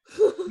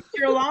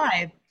 You're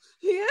alive.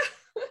 Yeah.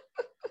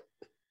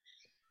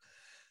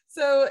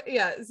 So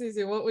yeah,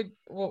 ZouZou,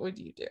 what would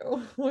you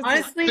do?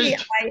 Honestly,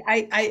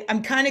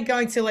 I'm kind of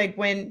going to, like,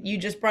 when you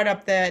just brought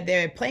up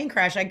the plane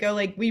crash, I go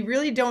like, we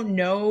really don't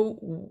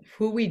know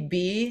who we'd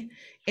be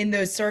in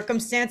those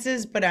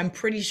circumstances, but I'm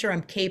pretty sure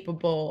I'm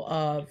capable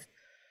of,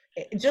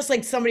 just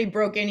like somebody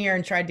broke in here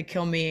and tried to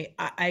kill me.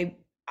 I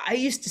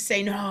used to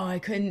say, no, I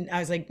couldn't. I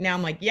was like, now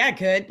I'm like, yeah, I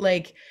could.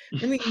 Like,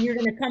 you're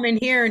going to come in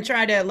here and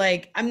try to,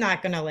 like, I'm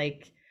not going to,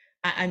 like,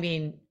 I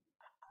mean,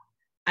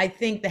 I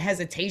think the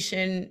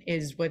hesitation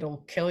is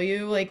what'll kill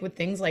you, like with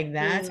things like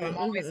that. So I'm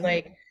always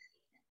like,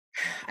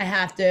 I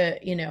have to,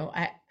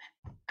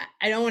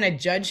 I don't want to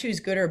judge who's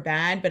good or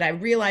bad, but I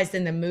realized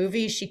in the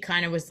movie, she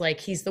kind of was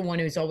like, he's the one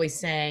who's always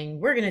saying,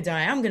 we're going to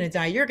die. I'm going to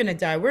die. You're going to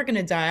die. We're going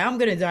to die. I'm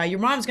going to die. Your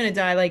mom's going to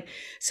die. Like,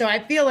 so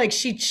I feel like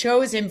she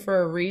chose him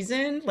for a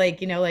reason.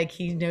 Like, like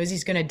he knows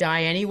he's going to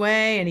die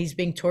anyway, and he's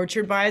being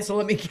tortured by it. So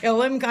let me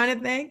kill him, kind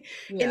of thing.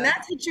 Yeah. In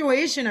that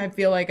situation, I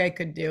feel like I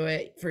could do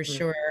it for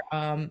sure.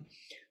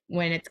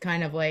 When it's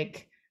kind of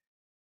like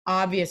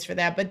obvious for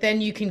that, but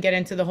then you can get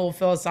into the whole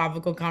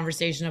philosophical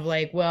conversation of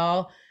like,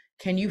 well,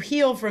 can you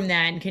heal from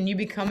that? And can you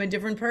become a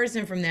different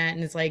person from that?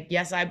 And it's like,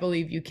 yes, I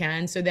believe you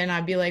can. So then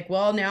I'd be like,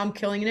 well, now I'm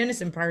killing an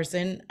innocent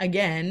person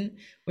again,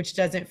 which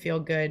doesn't feel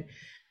good.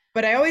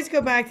 But I always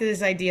go back to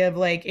this idea of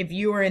like, if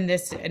you were in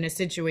a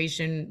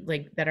situation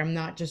like that, I'm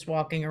not just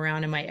walking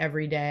around in my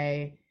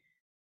everyday,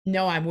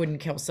 no, I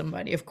wouldn't kill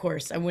somebody. Of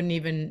course, I wouldn't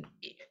even,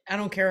 I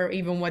don't care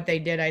even what they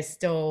did. I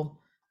still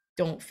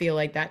don't feel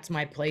like that's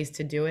my place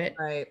to do it.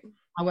 Right.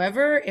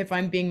 However, if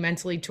I'm being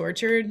mentally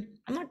tortured,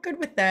 I'm not good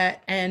with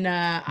that. And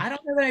I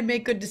don't know that I'd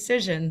make good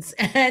decisions.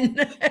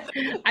 And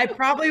I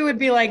probably would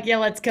be like, yeah,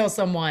 let's kill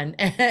someone.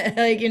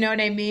 Like, you know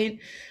what I mean?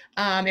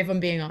 If I'm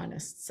being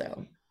honest.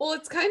 So, well,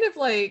 it's kind of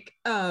like,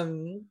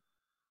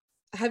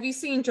 have you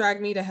seen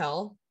Drag Me to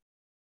Hell?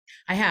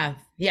 I have,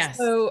 yes.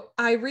 So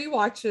I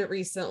rewatched it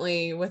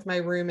recently with my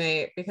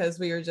roommate because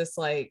we were just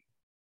like,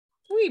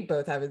 we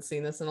both haven't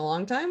seen this in a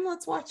long time.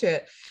 Let's watch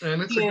it.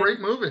 And it's a great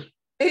movie.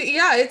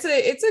 Yeah,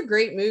 it's a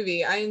great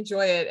movie. I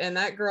enjoy it, and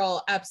that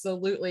girl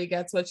absolutely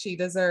gets what she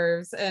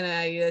deserves. And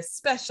I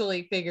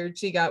especially figured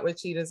she got what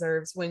she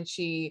deserves when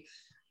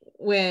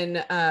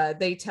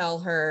they tell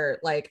her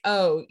like,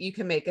 oh, you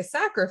can make a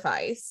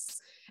sacrifice,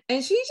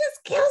 and she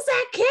just kills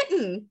that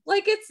kitten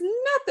like it's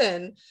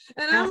nothing.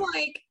 And I'm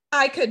like,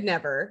 I could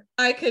never.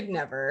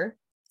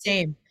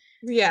 Same.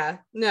 Yeah,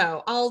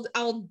 no,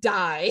 I'll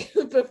die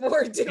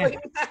before doing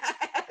that.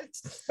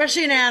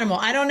 Especially an animal.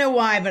 I don't know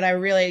why, but I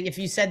really, if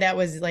you said that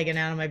was like an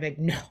animal, I'd be like,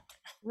 no.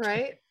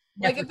 Right?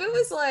 Like if it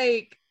was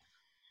like,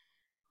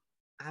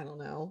 I don't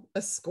know,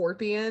 a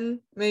scorpion,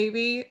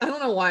 maybe. I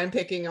don't know why I'm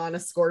picking on a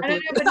scorpion.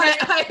 But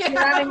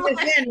you're having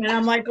this in, and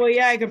I'm like, well,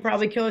 yeah, I could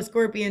probably kill a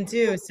scorpion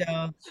too.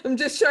 So I'm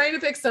just trying to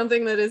pick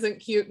something that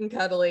isn't cute and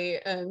cuddly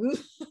and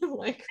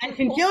like and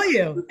can kill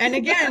you. And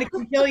again, it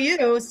can kill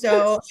you.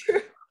 So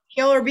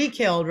kill or be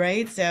killed,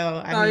 right?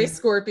 So sorry,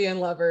 scorpion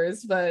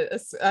lovers, but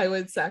I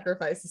would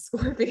sacrifice a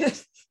scorpion.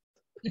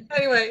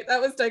 Anyway,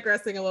 that was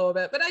digressing a little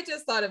bit, but I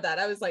just thought of that.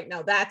 I was like,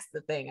 no, that's the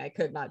thing I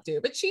could not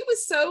do. But she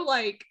was so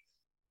like,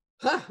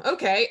 huh,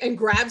 okay, and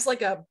grabs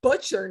like a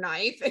butcher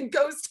knife and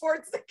goes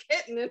towards the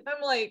kitten. And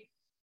I'm like,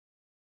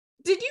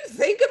 did you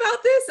think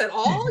about this at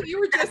all?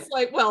 You were just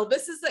like, well,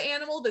 this is the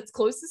animal that's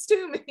closest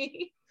to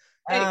me.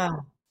 Anyway,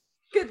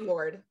 good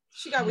Lord.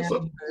 She got what she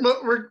deserved.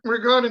 But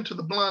regarding to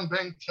the blonde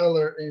bank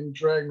teller in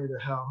Drag Me to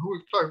Hell, who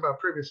we've talked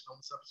about previously on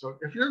this episode,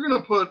 if you're going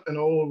to put an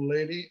old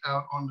lady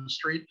out on the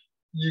street,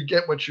 you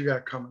get what you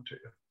got coming to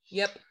you.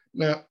 Yep.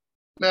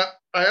 Now,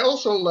 I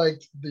also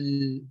liked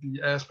the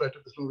aspect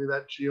of this movie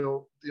that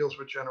deals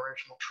with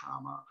generational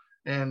trauma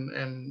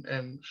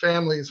and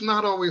families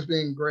not always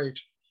being great.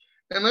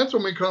 And that's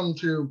when we come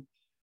to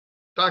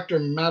Dr.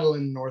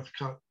 Madeline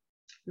Northcutt,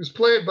 who's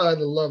played by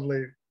the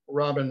lovely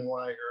Robin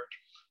Weigert,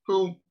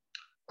 who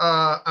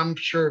I'm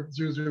sure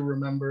ZouZou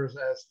remembers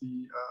as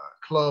the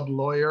club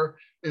lawyer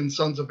in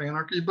Sons of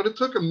Anarchy, but it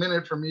took a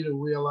minute for me to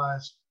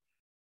realize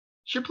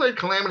she played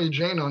Calamity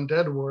Jane on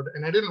Deadwood,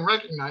 and I didn't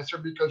recognize her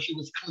because she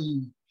was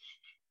clean.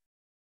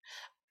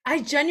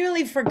 I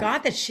genuinely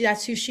forgot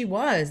that's who she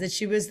was, that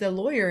she was the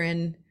lawyer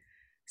in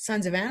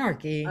Sons of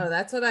Anarchy. Oh,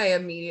 that's what I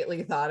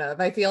immediately thought of.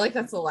 I feel like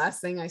that's the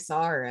last thing I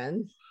saw her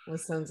in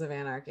was Sons of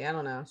Anarchy. I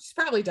don't know. She's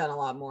probably done a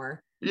lot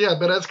more. Yeah,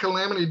 but as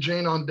Calamity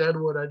Jane on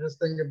Deadwood, I just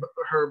think of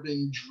her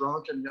being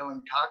drunk and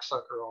yelling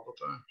cocksucker all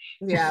the time.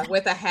 Yeah,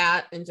 with a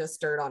hat and just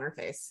dirt on her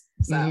face.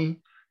 So. Mm-hmm.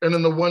 And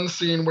then the one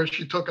scene where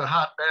she took a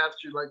hot bath,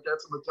 she like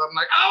gets in the tub and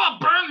like, oh, I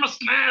burned my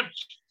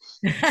snatch.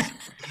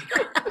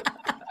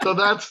 So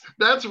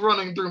that's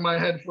running through my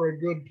head for a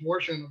good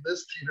portion of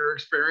this theater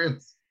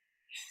experience.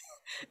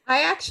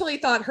 I actually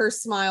thought her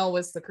smile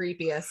was the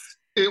creepiest.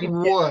 It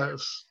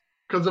was,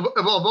 because of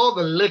all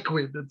the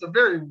liquid, it's a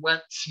very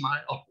wet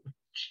smile.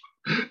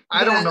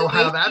 I don't know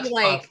how that's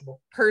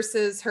possible.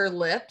 Purses her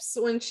lips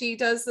when she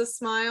does the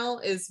smile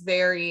is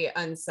very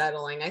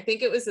unsettling. I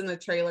think it was in the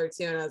trailer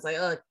too, and I was like,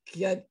 oh,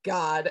 good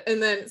God.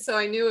 And then, so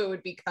I knew it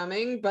would be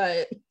coming,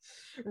 but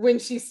when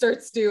she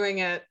starts doing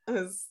it, I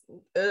was,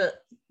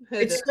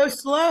 it's so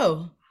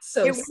slow.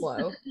 So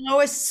slow. The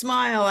slowest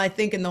smile, I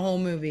think, in the whole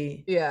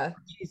movie. Yeah.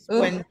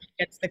 When she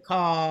gets the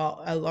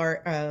call,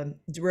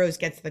 Rose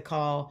gets the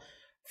call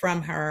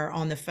from her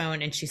on the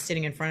phone, and she's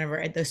sitting in front of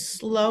her at the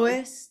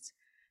slowest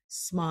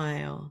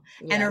smile,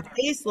 and her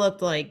face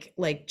looked like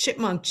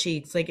chipmunk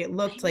cheeks. Like it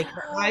looked like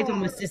her eyes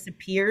almost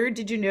disappeared.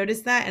 Did you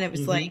notice that? And it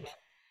was like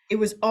it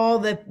was all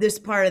this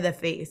part of the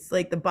face,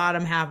 like the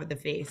bottom half of the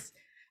face.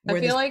 I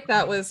feel like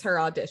that was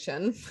her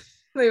audition.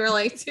 They were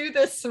like, do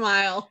this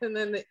smile, and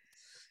then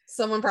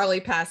someone probably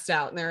passed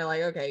out, and they were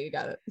like, okay, you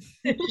got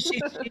it.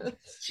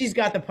 she's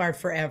got the part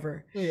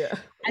forever. Yeah.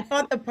 I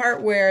thought the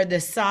part where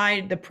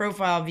the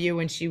profile view,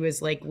 when she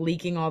was like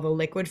leaking all the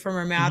liquid from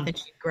her mouth and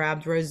she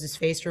grabbed Rose's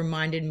face,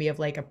 reminded me of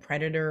like a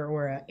predator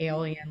or an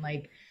alien,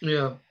 like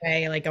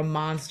like a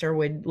monster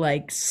would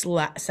like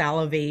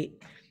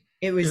salivate.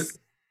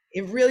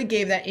 It really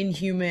gave that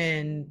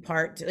inhuman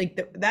part.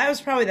 That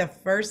was probably the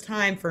first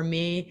time for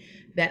me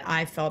that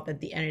I felt that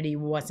the entity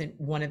wasn't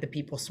one of the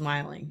people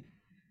smiling.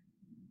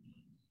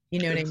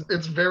 You know what I mean?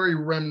 It's very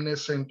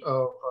reminiscent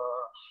of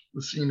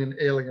the scene in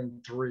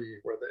Alien 3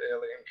 where the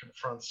alien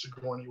confronts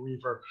Sigourney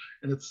Weaver,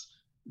 and it's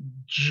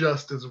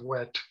just as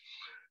wet.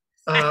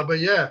 But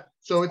yeah,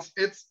 so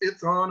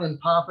it's on and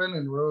popping,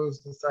 and Rose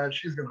decides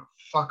she's gonna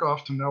fuck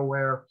off to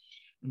nowhere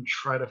and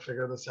try to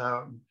figure this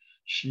out. And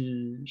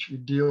she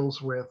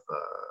deals with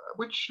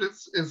which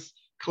is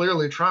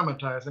clearly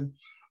traumatizing.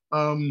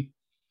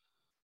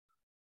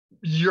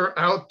 You're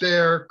out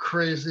there,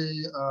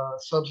 crazy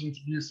substance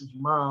abusive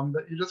mom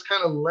that you just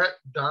kind of let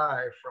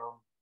die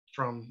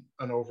from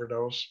an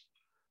overdose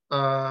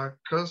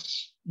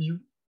because you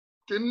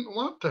didn't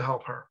want to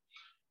help her,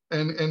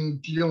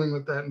 and dealing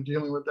with that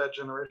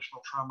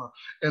generational trauma.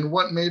 And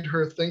what made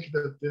her think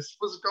that this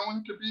was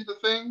going to be the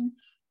thing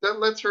that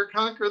lets her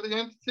conquer the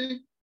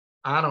entity?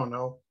 I don't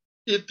know.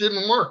 it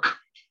didn't work.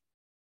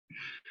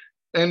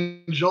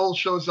 And Joel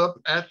shows up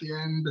at the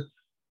end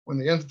when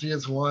the entity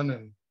is won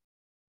and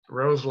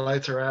Rose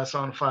lights her ass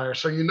on fire.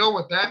 So you know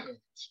what that means.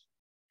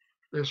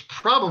 There's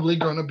probably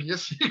going to be a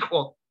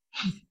sequel.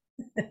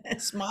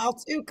 Smile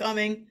 2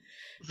 coming.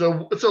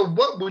 So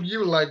what would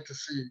you like to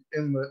see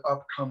in the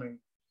upcoming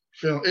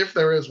film, if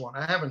there is one?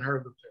 I haven't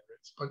heard the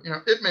theories, but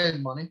it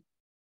made money.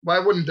 Why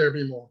wouldn't there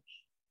be more?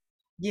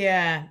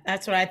 Yeah,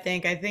 that's what I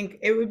think. I think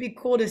it would be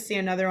cool to see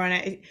another one.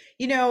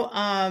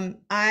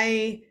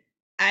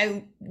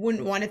 I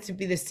wouldn't want it to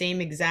be the same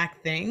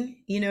exact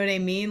thing. You know what I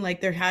mean?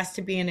 Like there has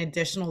to be an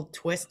additional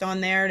twist on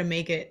there to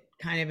make it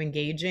kind of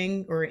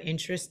engaging or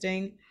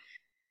interesting.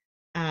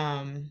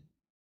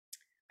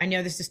 I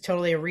know this is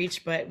totally a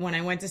reach, but when I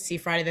went to see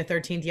Friday the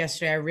 13th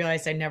yesterday, I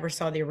realized I never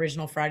saw the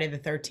original Friday the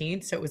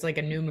 13th. So it was like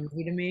a new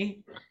movie to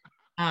me,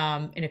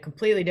 in a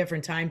completely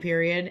different time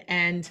period.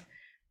 And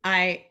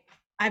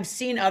I've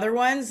seen other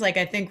ones. Like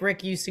I think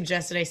Rick, you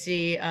suggested I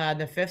see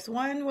the 5th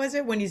one. Was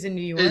it when he's in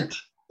New York?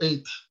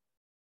 Eight.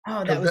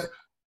 Oh, that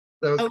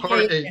was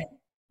part 8.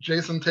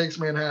 Jason Takes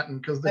Manhattan,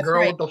 because the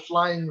girl with the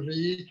flying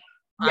V,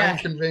 I'm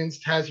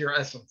convinced has your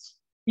essence.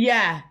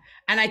 Yeah.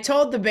 And I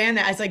told the band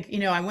that I was like,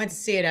 I went to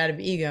see it out of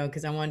ego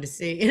because I wanted to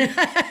see,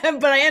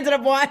 but I ended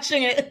up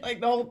watching it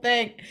like the whole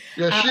thing.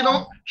 Yeah,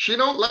 she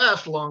don't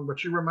last long, but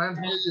she reminds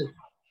me of you.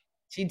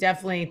 She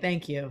definitely,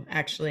 thank you.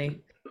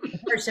 Actually, of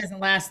course, she doesn't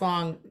last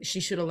long. She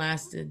should have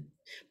lasted.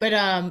 But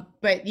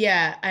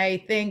yeah,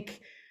 I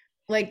think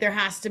like there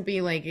has to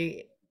be like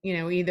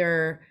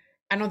either.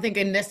 I don't think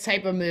in this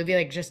type of movie,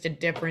 like just a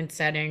different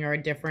setting or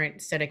a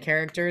different set of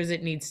characters,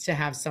 it needs to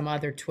have some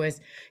other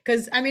twist.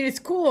 Because I mean, it's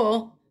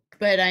cool.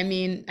 But I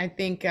mean, I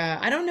think,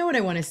 I don't know what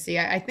I want to see.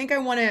 I think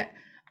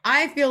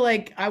I feel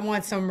like I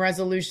want some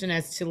resolution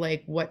as to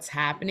like what's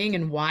happening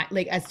and why,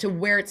 like as to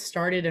where it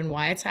started and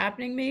why it's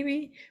happening,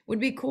 maybe would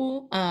be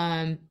cool.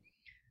 I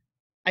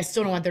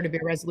still don't want there to be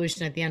a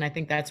resolution at the end. I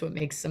think that's what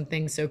makes some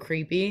things so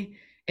creepy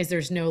is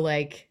there's no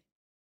like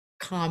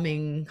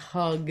calming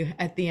hug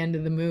at the end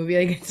of the movie.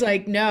 Like, it's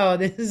like, no,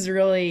 this is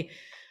really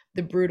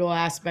the brutal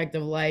aspect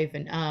of life.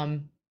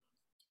 And,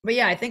 but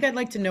yeah, I think I'd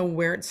like to know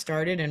where it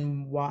started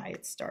and why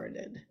it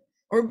started.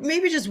 Or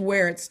maybe just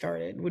where it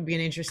started would be an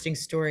interesting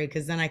story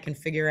because then I can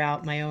figure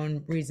out my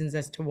own reasons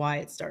as to why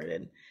it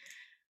started.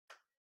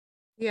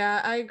 Yeah,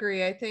 I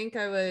agree. I think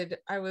I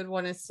would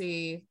want to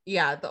see,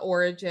 the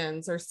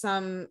origins or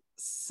some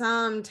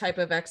type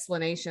of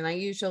explanation. I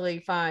usually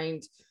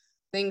find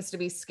things to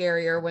be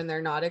scarier when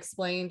they're not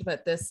explained,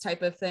 but this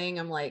type of thing,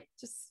 I'm like,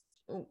 just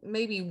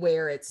maybe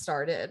where it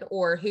started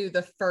or who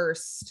the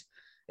first.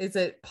 Is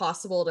it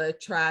possible to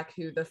track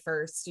who the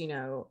first,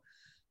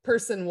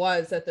 person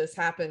was that this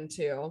happened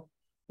to?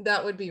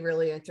 That would be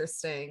really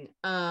interesting.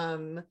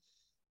 I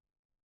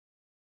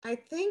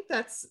think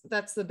that's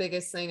the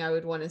biggest thing I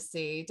would want to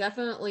see.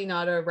 Definitely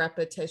not a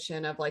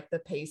repetition of like the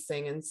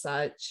pacing and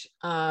such.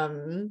 I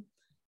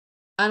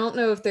don't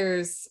know if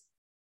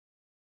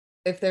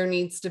there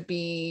needs to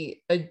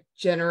be a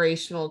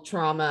generational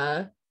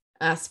trauma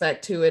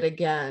aspect to it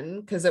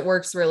again, because it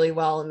works really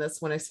well in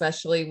this one,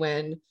 especially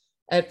when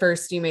at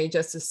first you may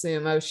just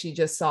assume, oh, she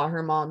just saw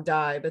her mom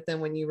die. But then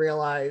when you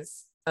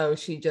realize, oh,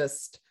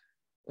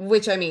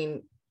 which I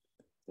mean,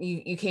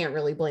 you can't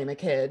really blame a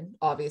kid,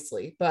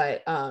 obviously.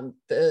 But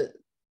the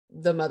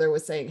mother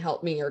was saying,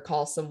 help me or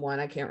call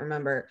someone. I can't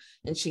remember.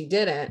 And she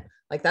didn't.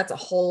 Like, that's a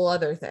whole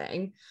other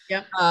thing.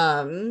 Yeah.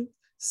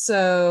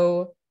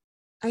 So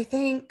I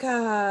think,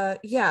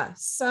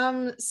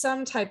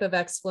 some type of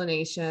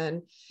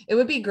explanation. It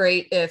would be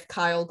great if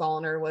Kyle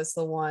Gallner was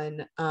the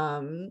one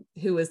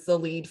who was the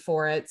lead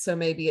for it. So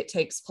maybe it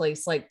takes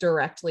place like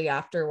directly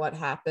after what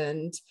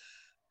happened.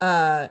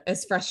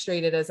 As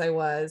frustrated as I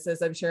was,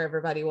 as I'm sure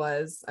everybody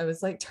was, I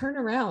was like, turn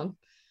around.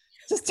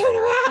 Just turn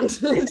around.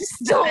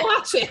 Just don't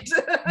watch it.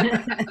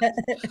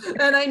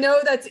 And I know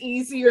that's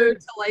easier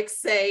to like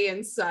say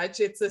and such.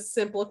 It's a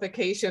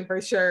simplification for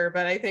sure,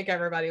 but I think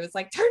everybody was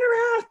like, turn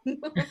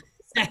around.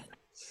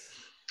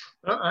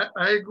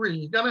 I agree.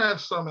 You gotta have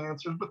some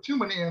answers, but too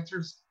many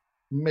answers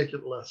make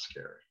it less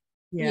scary.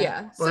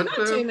 Yeah. So not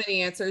too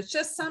many answers,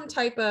 just some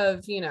type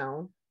of,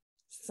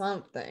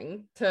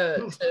 something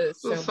to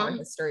show more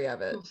history of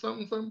it.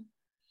 Something.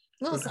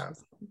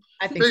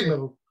 I think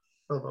so.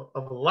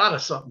 Of a lot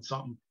of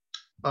something.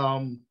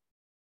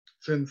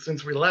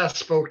 Since we last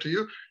spoke to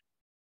you,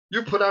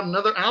 you put out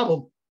another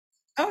album.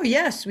 Oh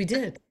yes, we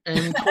did.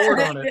 And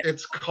toured on it.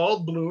 It's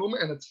called Bloom,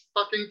 and it's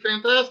fucking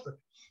fantastic.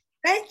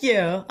 Thank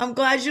you. I'm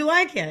glad you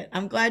like it.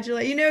 I'm glad you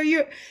like.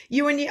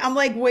 I'm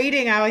like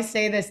waiting. I always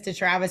say this to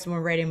Travis when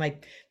we're writing. I'm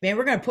like, man,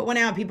 we're gonna put one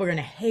out. People are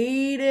gonna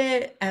hate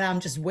it, and I'm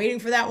just waiting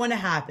for that one to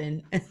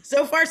happen. And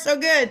so far, so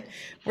good.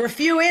 We're a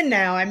few in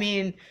now. I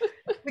mean,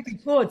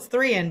 cool. It's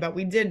 3 in, but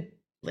we did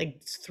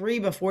like 3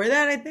 before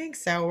that, I think.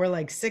 So we're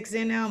like 6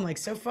 in now. I'm like,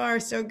 so far,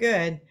 so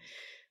good.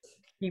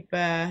 We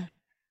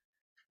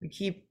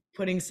keep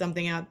putting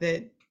something out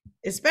that,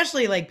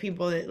 especially like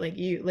people that like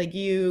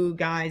you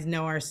guys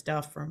know our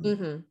stuff from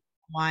a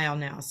while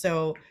now.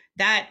 So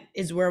that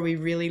is where we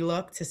really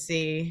look to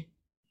see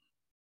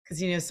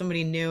because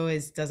somebody new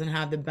doesn't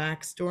have the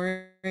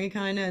backstory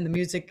kind of and the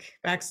music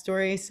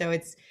backstory. So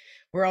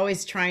we're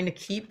always trying to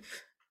keep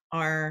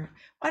I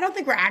don't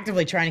think we're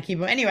actively trying to keep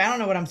them. Anyway, I don't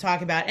know what I'm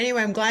talking about.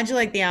 Anyway, I'm glad you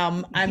like the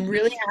album. I'm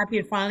really happy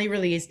it finally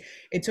released.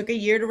 It took a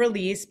year to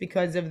release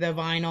because of the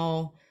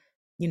vinyl,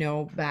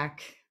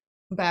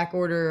 back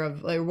order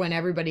of like when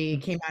everybody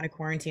came out of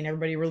quarantine,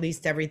 everybody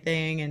released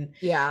everything. And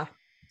Yeah.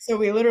 so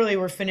we literally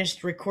were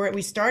finished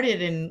we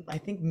started in, I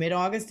think,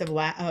 mid-August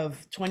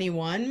of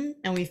 21,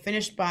 and we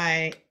finished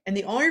and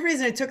the only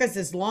reason it took us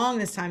this long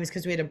this time is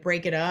because we had to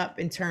break it up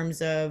in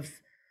terms of,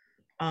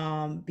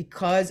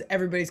 because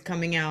everybody's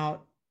coming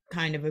out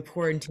kind of a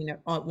quarantine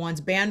at once,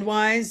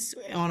 band-wise.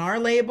 On our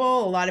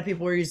label, a lot of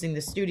people were using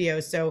the studio.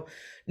 So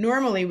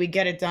normally we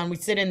get it done. We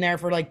sit in there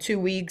for like 2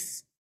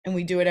 weeks and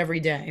we do it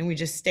every day, and we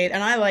just stay.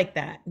 And I like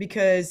that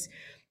because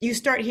you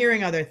start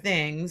hearing other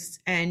things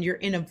and you're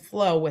in a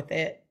flow with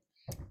it.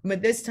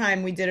 But this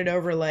time we did it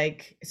over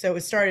so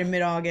it started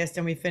mid-August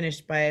and we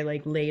finished by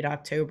like late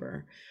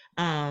October.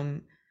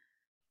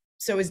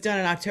 So it was done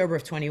in October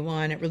of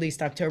 21. It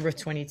released October of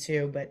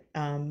 22. But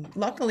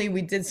luckily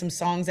we did some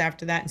songs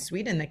after that in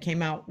Sweden that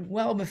came out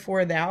well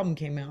before the album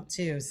came out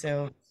too.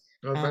 So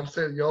I was about to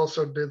say, you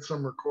also did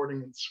some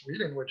recording in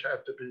Sweden, which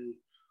had to be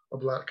a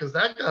blast, because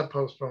that got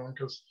postponed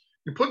because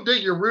you put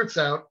Dig Your Roots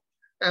out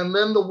and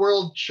then the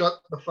world shut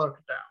the fuck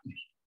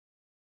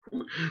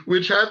down,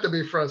 which had to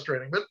be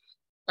frustrating. But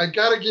I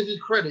gotta give you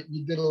credit.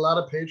 You did a lot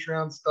of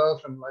Patreon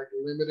stuff and like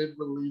limited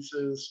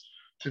releases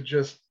to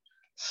just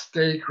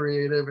stay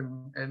creative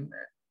and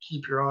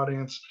keep your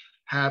audience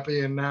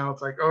happy. And now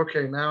it's like,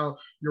 okay, now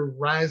you're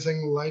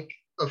rising like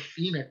a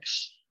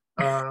phoenix,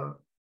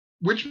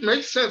 which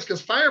makes sense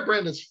because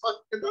Firebrand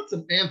that's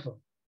an anthem.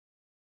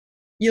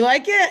 You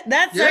like it?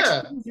 That's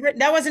Yeah. actually,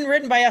 that wasn't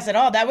written by us at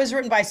all. That was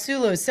written by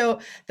ZouZou.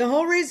 So the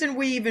whole reason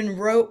we even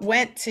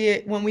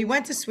when we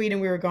went to Sweden,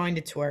 we were going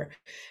to tour.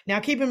 Now,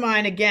 keep in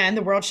mind, again,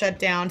 the world shut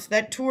down. So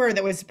that tour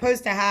that was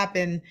supposed to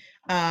happen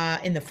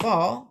in the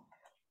fall,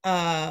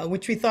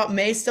 which we thought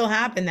may still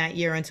happen that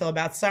year until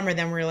about summer.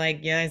 Then we were like,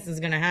 yeah, this is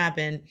going to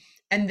happen.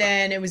 And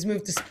then it was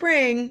moved to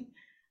spring,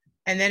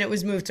 and then it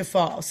was moved to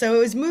fall. So it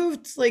was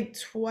moved like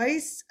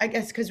twice, I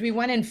guess, because we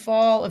went in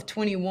fall of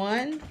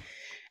 21.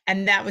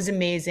 And that was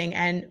amazing.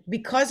 And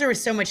because there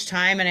was so much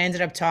time, and I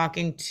ended up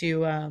talking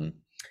to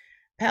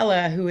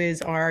Pella, who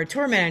is our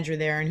tour manager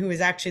there, and who is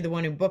actually the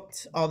one who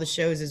booked all the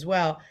shows as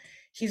well.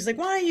 He was like,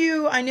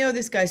 I know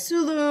this guy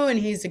Sulu, and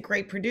he's a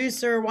great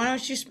producer. Why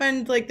don't you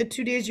spend like the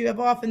 2 days you have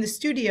off in the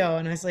studio?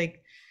 And I was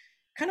like,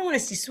 kind of want to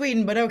see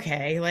Sweden, but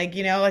okay. Like,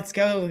 let's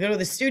go to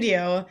the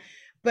studio.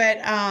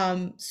 But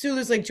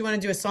Sulu's like, do you want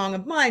to do a song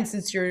of mine?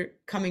 Since you're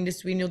coming to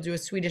Sweden, you'll do a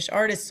Swedish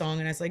artist song.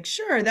 And I was like,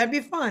 sure, that'd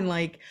be fun.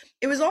 Like,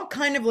 it was all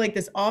kind of like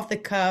this off the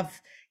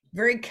cuff,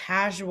 very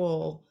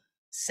casual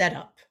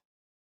setup.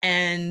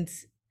 And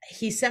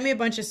he sent me a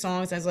bunch of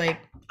songs. I was like,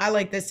 I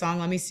like this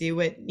song. Let me see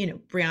what,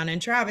 Brianna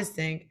and Travis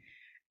think.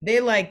 They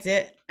liked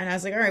it. And I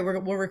was like, all right,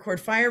 we'll record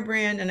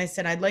Firebrand. And I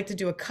said, I'd like to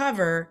do a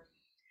cover.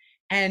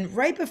 And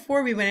right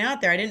before we went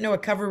out there, I didn't know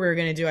what cover we were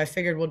going to do. I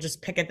figured we'll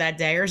just pick it that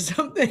day or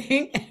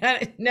something.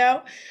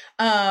 No.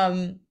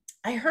 I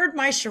heard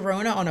My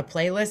Sharona on a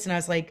playlist and I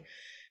was like,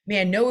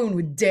 man, no one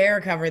would dare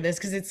cover this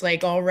because it's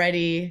like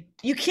already,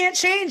 you can't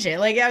change it.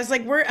 Like I was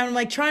like, I'm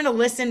like trying to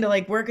listen to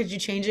like, where could you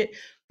change it?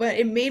 But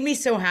it made me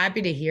so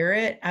happy to hear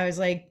it. I was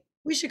like,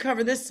 we should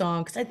cover this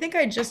song. Because I think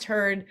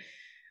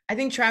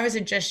Travis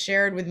had just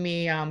shared with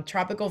me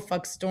Tropical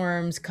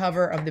Fuckstorm's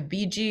cover of the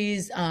Bee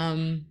Gees.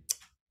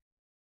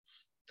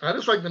 I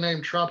just like the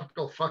name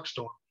Tropical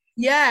Fuckstorm.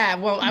 Yeah,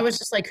 well, I was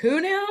just like, who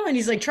now? And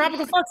he's like,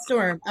 Tropical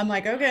Fuckstorm. I'm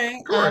like, okay.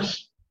 Of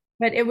course.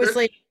 But it was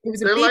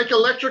they're like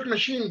electric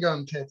machine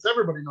gun tits.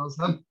 Everybody knows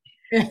them.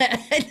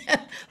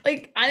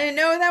 Like, I didn't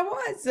know what that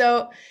was.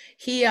 So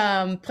he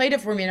played it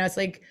for me and I was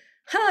like,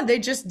 they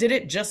just did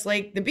it just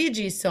like the Bee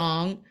Gees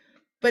song,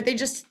 but they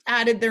just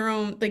added their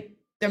own, like,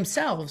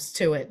 themselves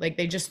to it. Like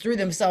they just threw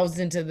themselves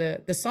into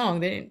the song.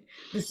 The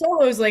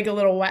solo is like a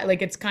little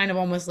like it's kind of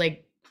almost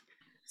like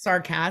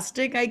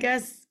sarcastic, I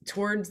guess,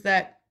 towards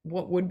that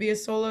what would be a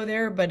solo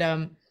there. But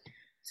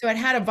so it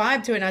had a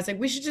vibe to it, and I was like,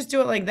 we should just do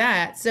it like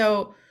that.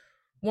 So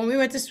when we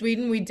went to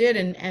Sweden, we did,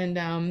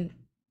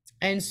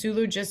 and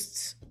Sulu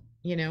just,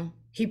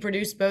 he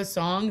produced both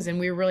songs, and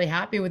we were really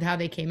happy with how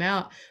they came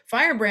out.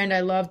 Firebrand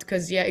I loved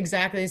because, yeah,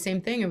 exactly the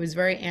same thing. It was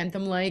very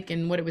anthem-like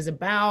and what it was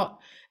about.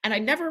 And I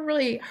never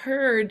really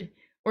heard,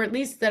 or at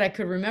least that I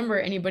could remember,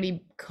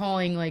 anybody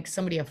calling like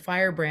somebody a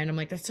firebrand. I'm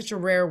like, that's such a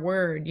rare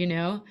word,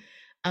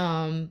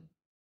 So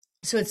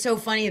it's so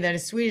funny that a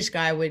Swedish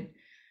guy would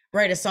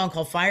write a song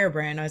called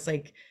Firebrand. I was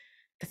like,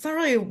 that's not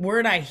really a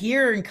word I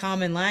hear in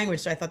common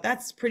language. So I thought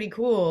that's pretty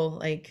cool.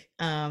 Like,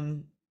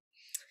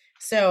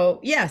 so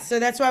yeah, so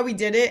that's why we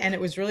did it. And it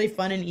was really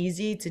fun and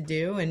easy to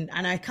do. And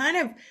I kind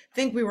of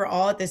think we were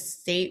all at this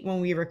state when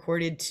we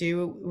recorded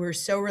too. We were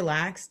so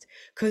relaxed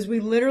because we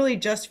literally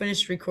just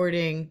finished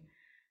recording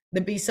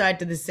the B-side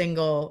to the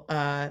single,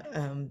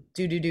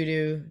 Do Do Do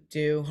Do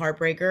Do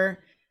Heartbreaker.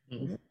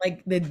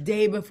 like the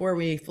day before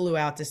we flew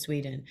out to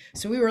Sweden.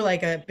 So we were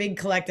like a big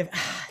collective,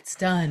 it's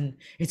done.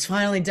 It's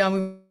finally done.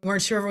 We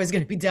weren't sure if it was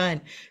going to be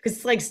done. Because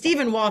it's like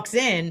Steven walks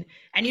in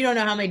and you don't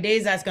know how many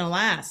days that's going to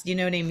last. You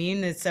know what I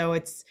mean? And so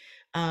it's,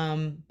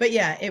 but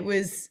yeah, it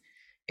was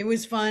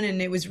fun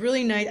and it was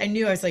really nice. I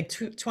knew I was like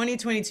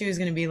 2022 is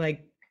going to be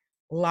like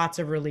lots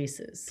of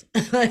releases,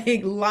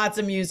 like lots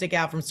of music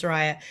out from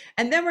Soraya.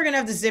 And then we're going to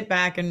have to sit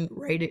back and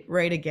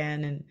write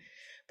again.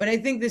 But I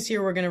think this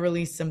year we're going to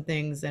release some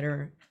things that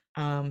are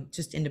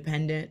just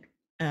independent,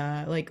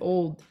 like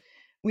old.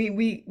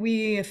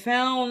 We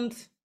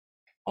found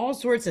all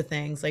sorts of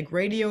things like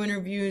radio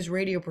interviews,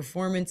 radio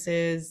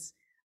performances.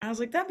 I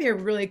was like, that'd be a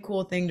really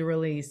cool thing to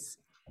release.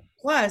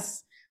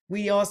 Plus,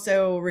 we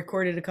also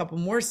recorded a couple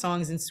more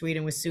songs in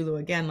Sweden with Zulu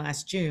again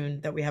last June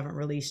that we haven't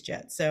released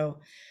yet. So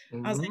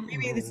I was like,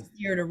 maybe this is the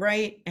year to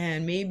write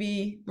and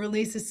maybe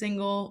release a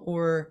single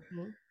or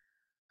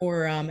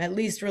at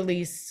least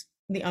release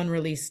the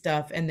unreleased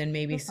stuff and then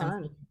maybe some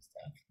stuff.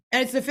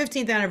 And it's the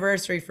 15th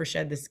anniversary for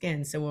Shed the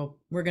Skin, so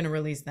we're going to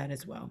release that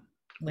as well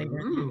later.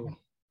 Yeah.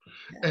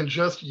 And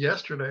just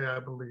yesterday,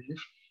 I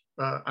believe,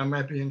 I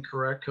might be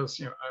incorrect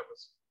because I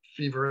was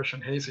feverish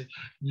and hazy.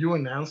 You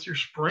announced your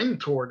spring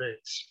tour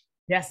dates.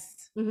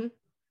 Yes.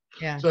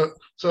 Yeah.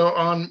 So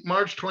on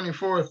March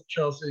 24th,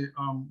 Chelsea,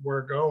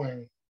 we're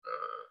going.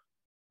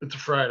 It's a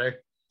Friday.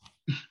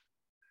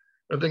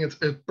 I think it's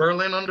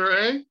Berlin under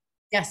A.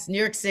 Yes, New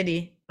York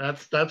City.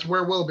 That's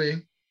where we'll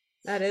be.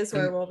 That is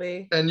where we'll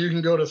be. And you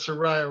can go to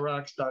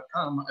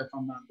SorayaRocks.com if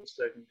I'm not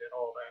mistaken, get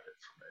all that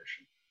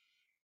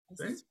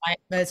information.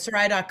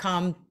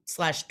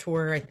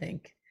 Soraya.com/tour, I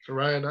think.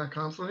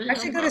 Soraya.com. So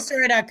actually go to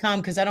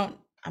Soraya.com because I'm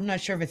not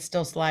sure if it's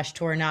still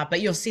 /tour or not, but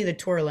you'll see the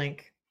tour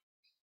link.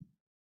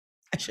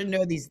 I should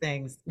know these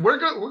things. We're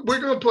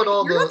gonna put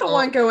all You're not the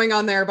one going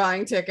on there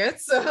buying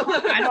tickets. So.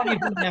 I don't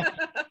even know.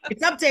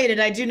 It's updated.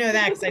 I do know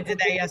that because I did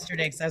that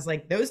yesterday. Because I was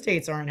like, those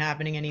dates aren't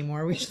happening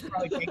anymore. We should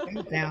probably take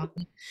them down.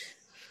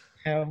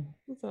 So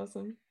that's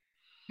awesome.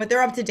 But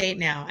they're up to date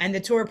now. And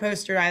the tour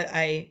poster,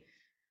 I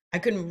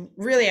couldn't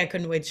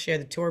wait to share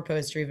the tour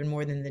poster even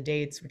more than the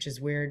dates, which is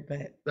weird.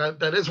 But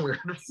that is weird.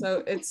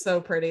 So it's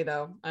so pretty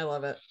though. I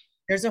love it.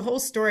 There's a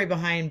whole story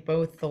behind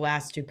both the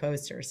last two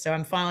posters. So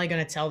I'm finally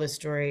going to tell the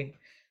story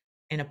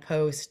in a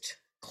post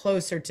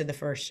closer to the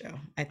first show,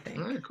 I think.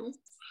 All right, cool.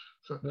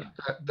 So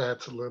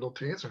that's a little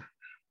teaser.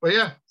 But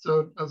yeah,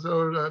 so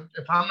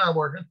if I'm not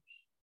working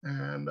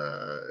and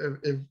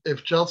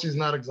if Chelsea's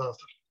not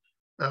exhausted,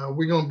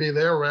 we're going to be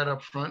there right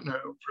up front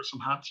for some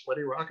hot,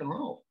 sweaty rock and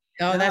roll.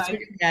 Oh, that's what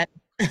you get.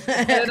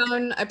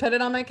 I put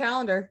it on my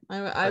calendar.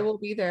 I will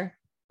be there.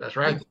 That's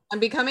right. I'm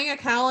becoming a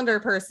calendar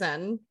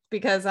person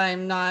because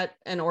I'm not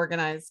an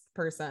organized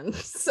person.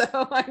 So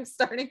I'm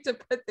starting to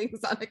put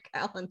things on a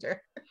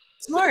calendar.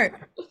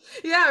 Smart.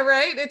 Yeah,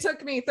 right. It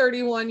took me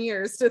 31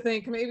 years to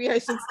think maybe I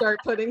should start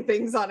putting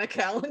things on a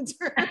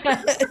calendar.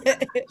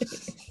 It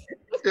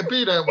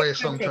be that way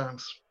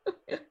sometimes.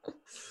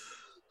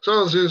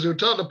 So ZouZou,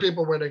 tell the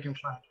people where they can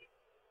find you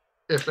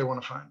if they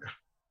want to find you.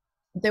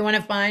 If they want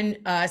to find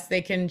us,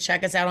 they can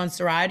check us out on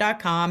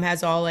Soraya.com.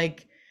 Has all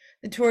like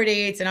the tour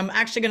dates, and I'm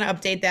actually going to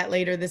update that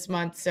later this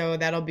month, so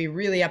that'll be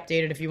really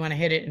updated if you want to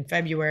hit it in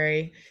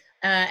February.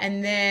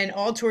 And then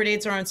all tour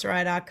dates are on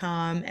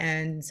Soraya.com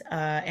and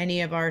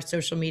any of our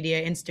social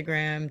media,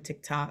 Instagram,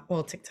 TikTok.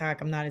 Well,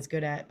 TikTok I'm not as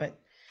good at, but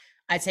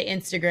I'd say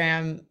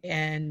Instagram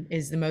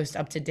is the most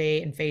up to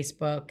date, and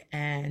Facebook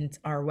and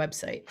our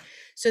website.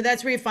 So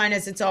that's where you find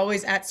us. It's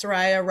always at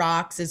Soraya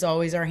Rocks is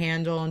always our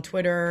handle on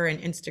Twitter and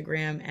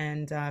Instagram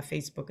and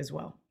Facebook as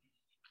well.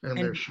 And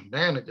there's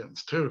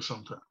shenanigans too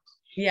sometimes.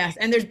 Yes,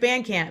 and there's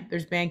Bandcamp.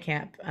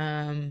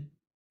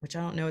 Which I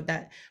don't know what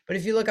that, but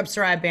if you look up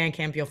Soraya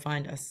Bandcamp, you'll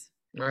find us.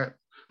 Right.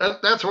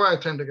 That's where I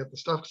tend to get the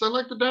stuff because I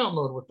like to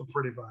download with the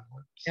pretty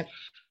vinyl. Yep.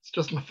 It's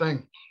just my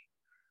thing.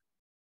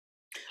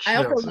 I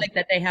also like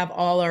that they have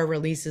all our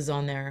releases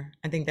on there.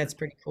 I think that's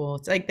pretty cool.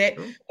 It's like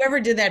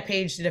whoever did that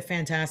page did a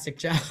fantastic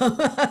job.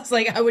 It's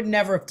like I would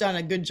never have done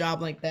a good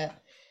job like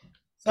that.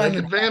 So take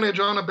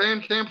advantage on a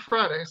Bandcamp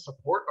Friday.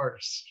 Support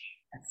artists.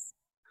 Yes,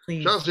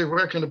 please. Chelsea,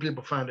 where can the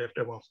people find it if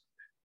they want?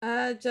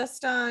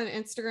 Just on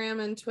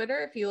Instagram and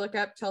Twitter. If you look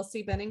up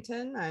Chelsea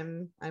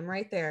Bennington, I'm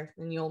right there,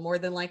 and you'll more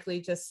than likely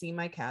just see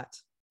my cat.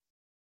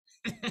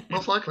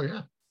 Most likely,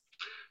 yeah.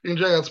 You can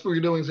check out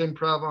Spooky Doings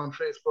Improv on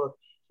Facebook,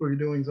 Spooky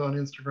Doings on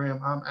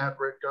Instagram. I'm at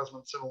Rick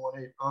Guzman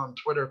 718 on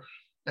Twitter,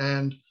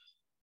 and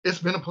it's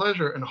been a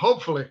pleasure. And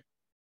hopefully,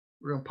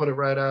 we're gonna put it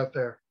right out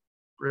there.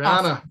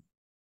 Brianna,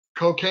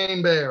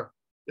 Cocaine Bear,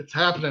 it's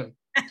happening.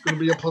 It's gonna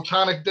be a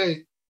platonic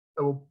date.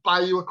 I will buy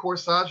you a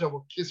corsage. I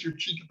will kiss your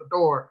cheek at the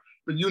door.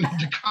 But you need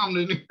to come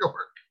to New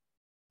York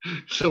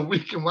so we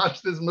can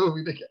watch this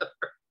movie together.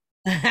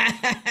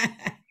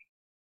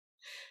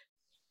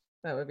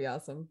 That would be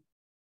awesome.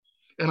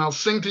 And I'll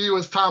sing to you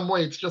as Tom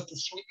Waits just to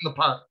sweeten the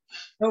pot.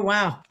 Oh,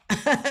 wow.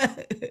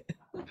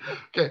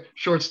 Okay,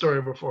 short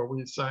story before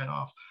we sign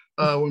off.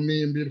 When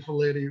me and beautiful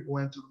lady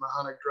went to the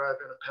Mahonic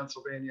Drive-In in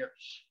Pennsylvania,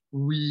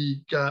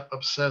 we got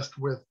obsessed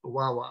with the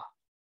Wawa.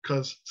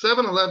 because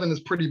 7-Eleven is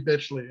pretty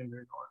bitchly in New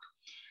York.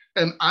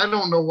 And I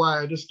don't know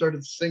why I just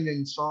started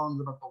singing songs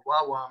about the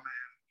Wawa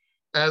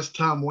Man as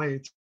Tom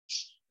Waits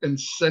and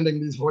sending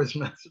these voice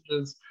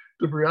messages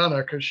to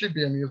Brianna because she'd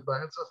be amused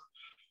by it. So,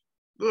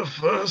 the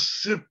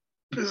first sip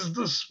is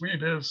the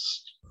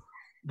sweetest,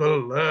 the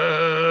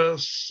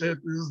last sip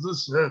is the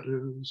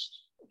saddest.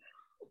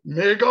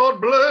 May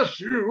God bless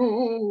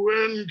you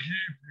and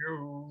keep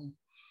you,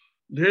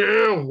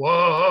 dear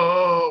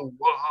Wawa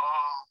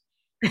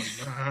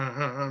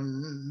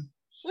Man.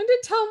 When did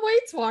Tom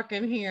Waits walk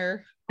in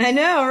here? I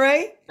know,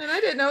 right? And I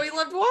didn't know he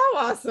loved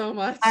Wawa so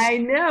much. I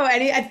know.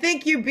 And I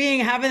think you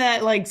having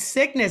that like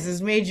sickness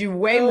has made you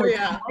way more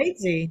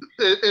Waitsy.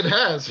 It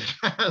has.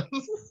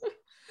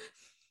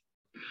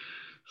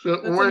 So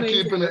That's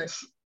amazing,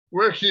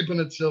 we're keeping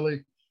it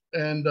silly.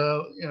 And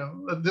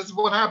this is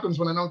what happens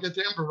when I don't get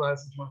to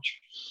improvise as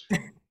much.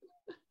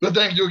 But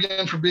thank you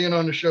again for being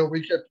on the show.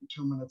 We kept you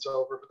 2 minutes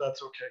over, but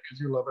that's okay because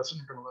you love us and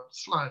you're gonna let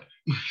us slide.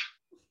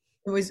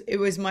 It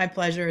was my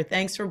pleasure.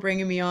 Thanks for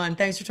bringing me on.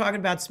 Thanks for talking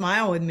about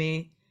Smile with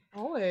me.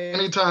 Always.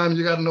 Anytime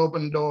you got an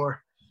open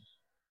door,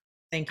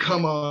 thank you.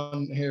 Come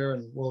on here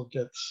and we'll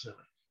get silly.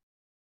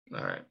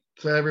 All right.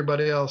 So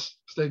everybody else,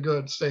 stay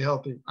good, stay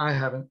healthy. I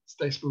haven't.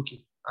 Stay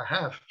spooky. I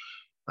have.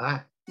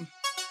 Bye.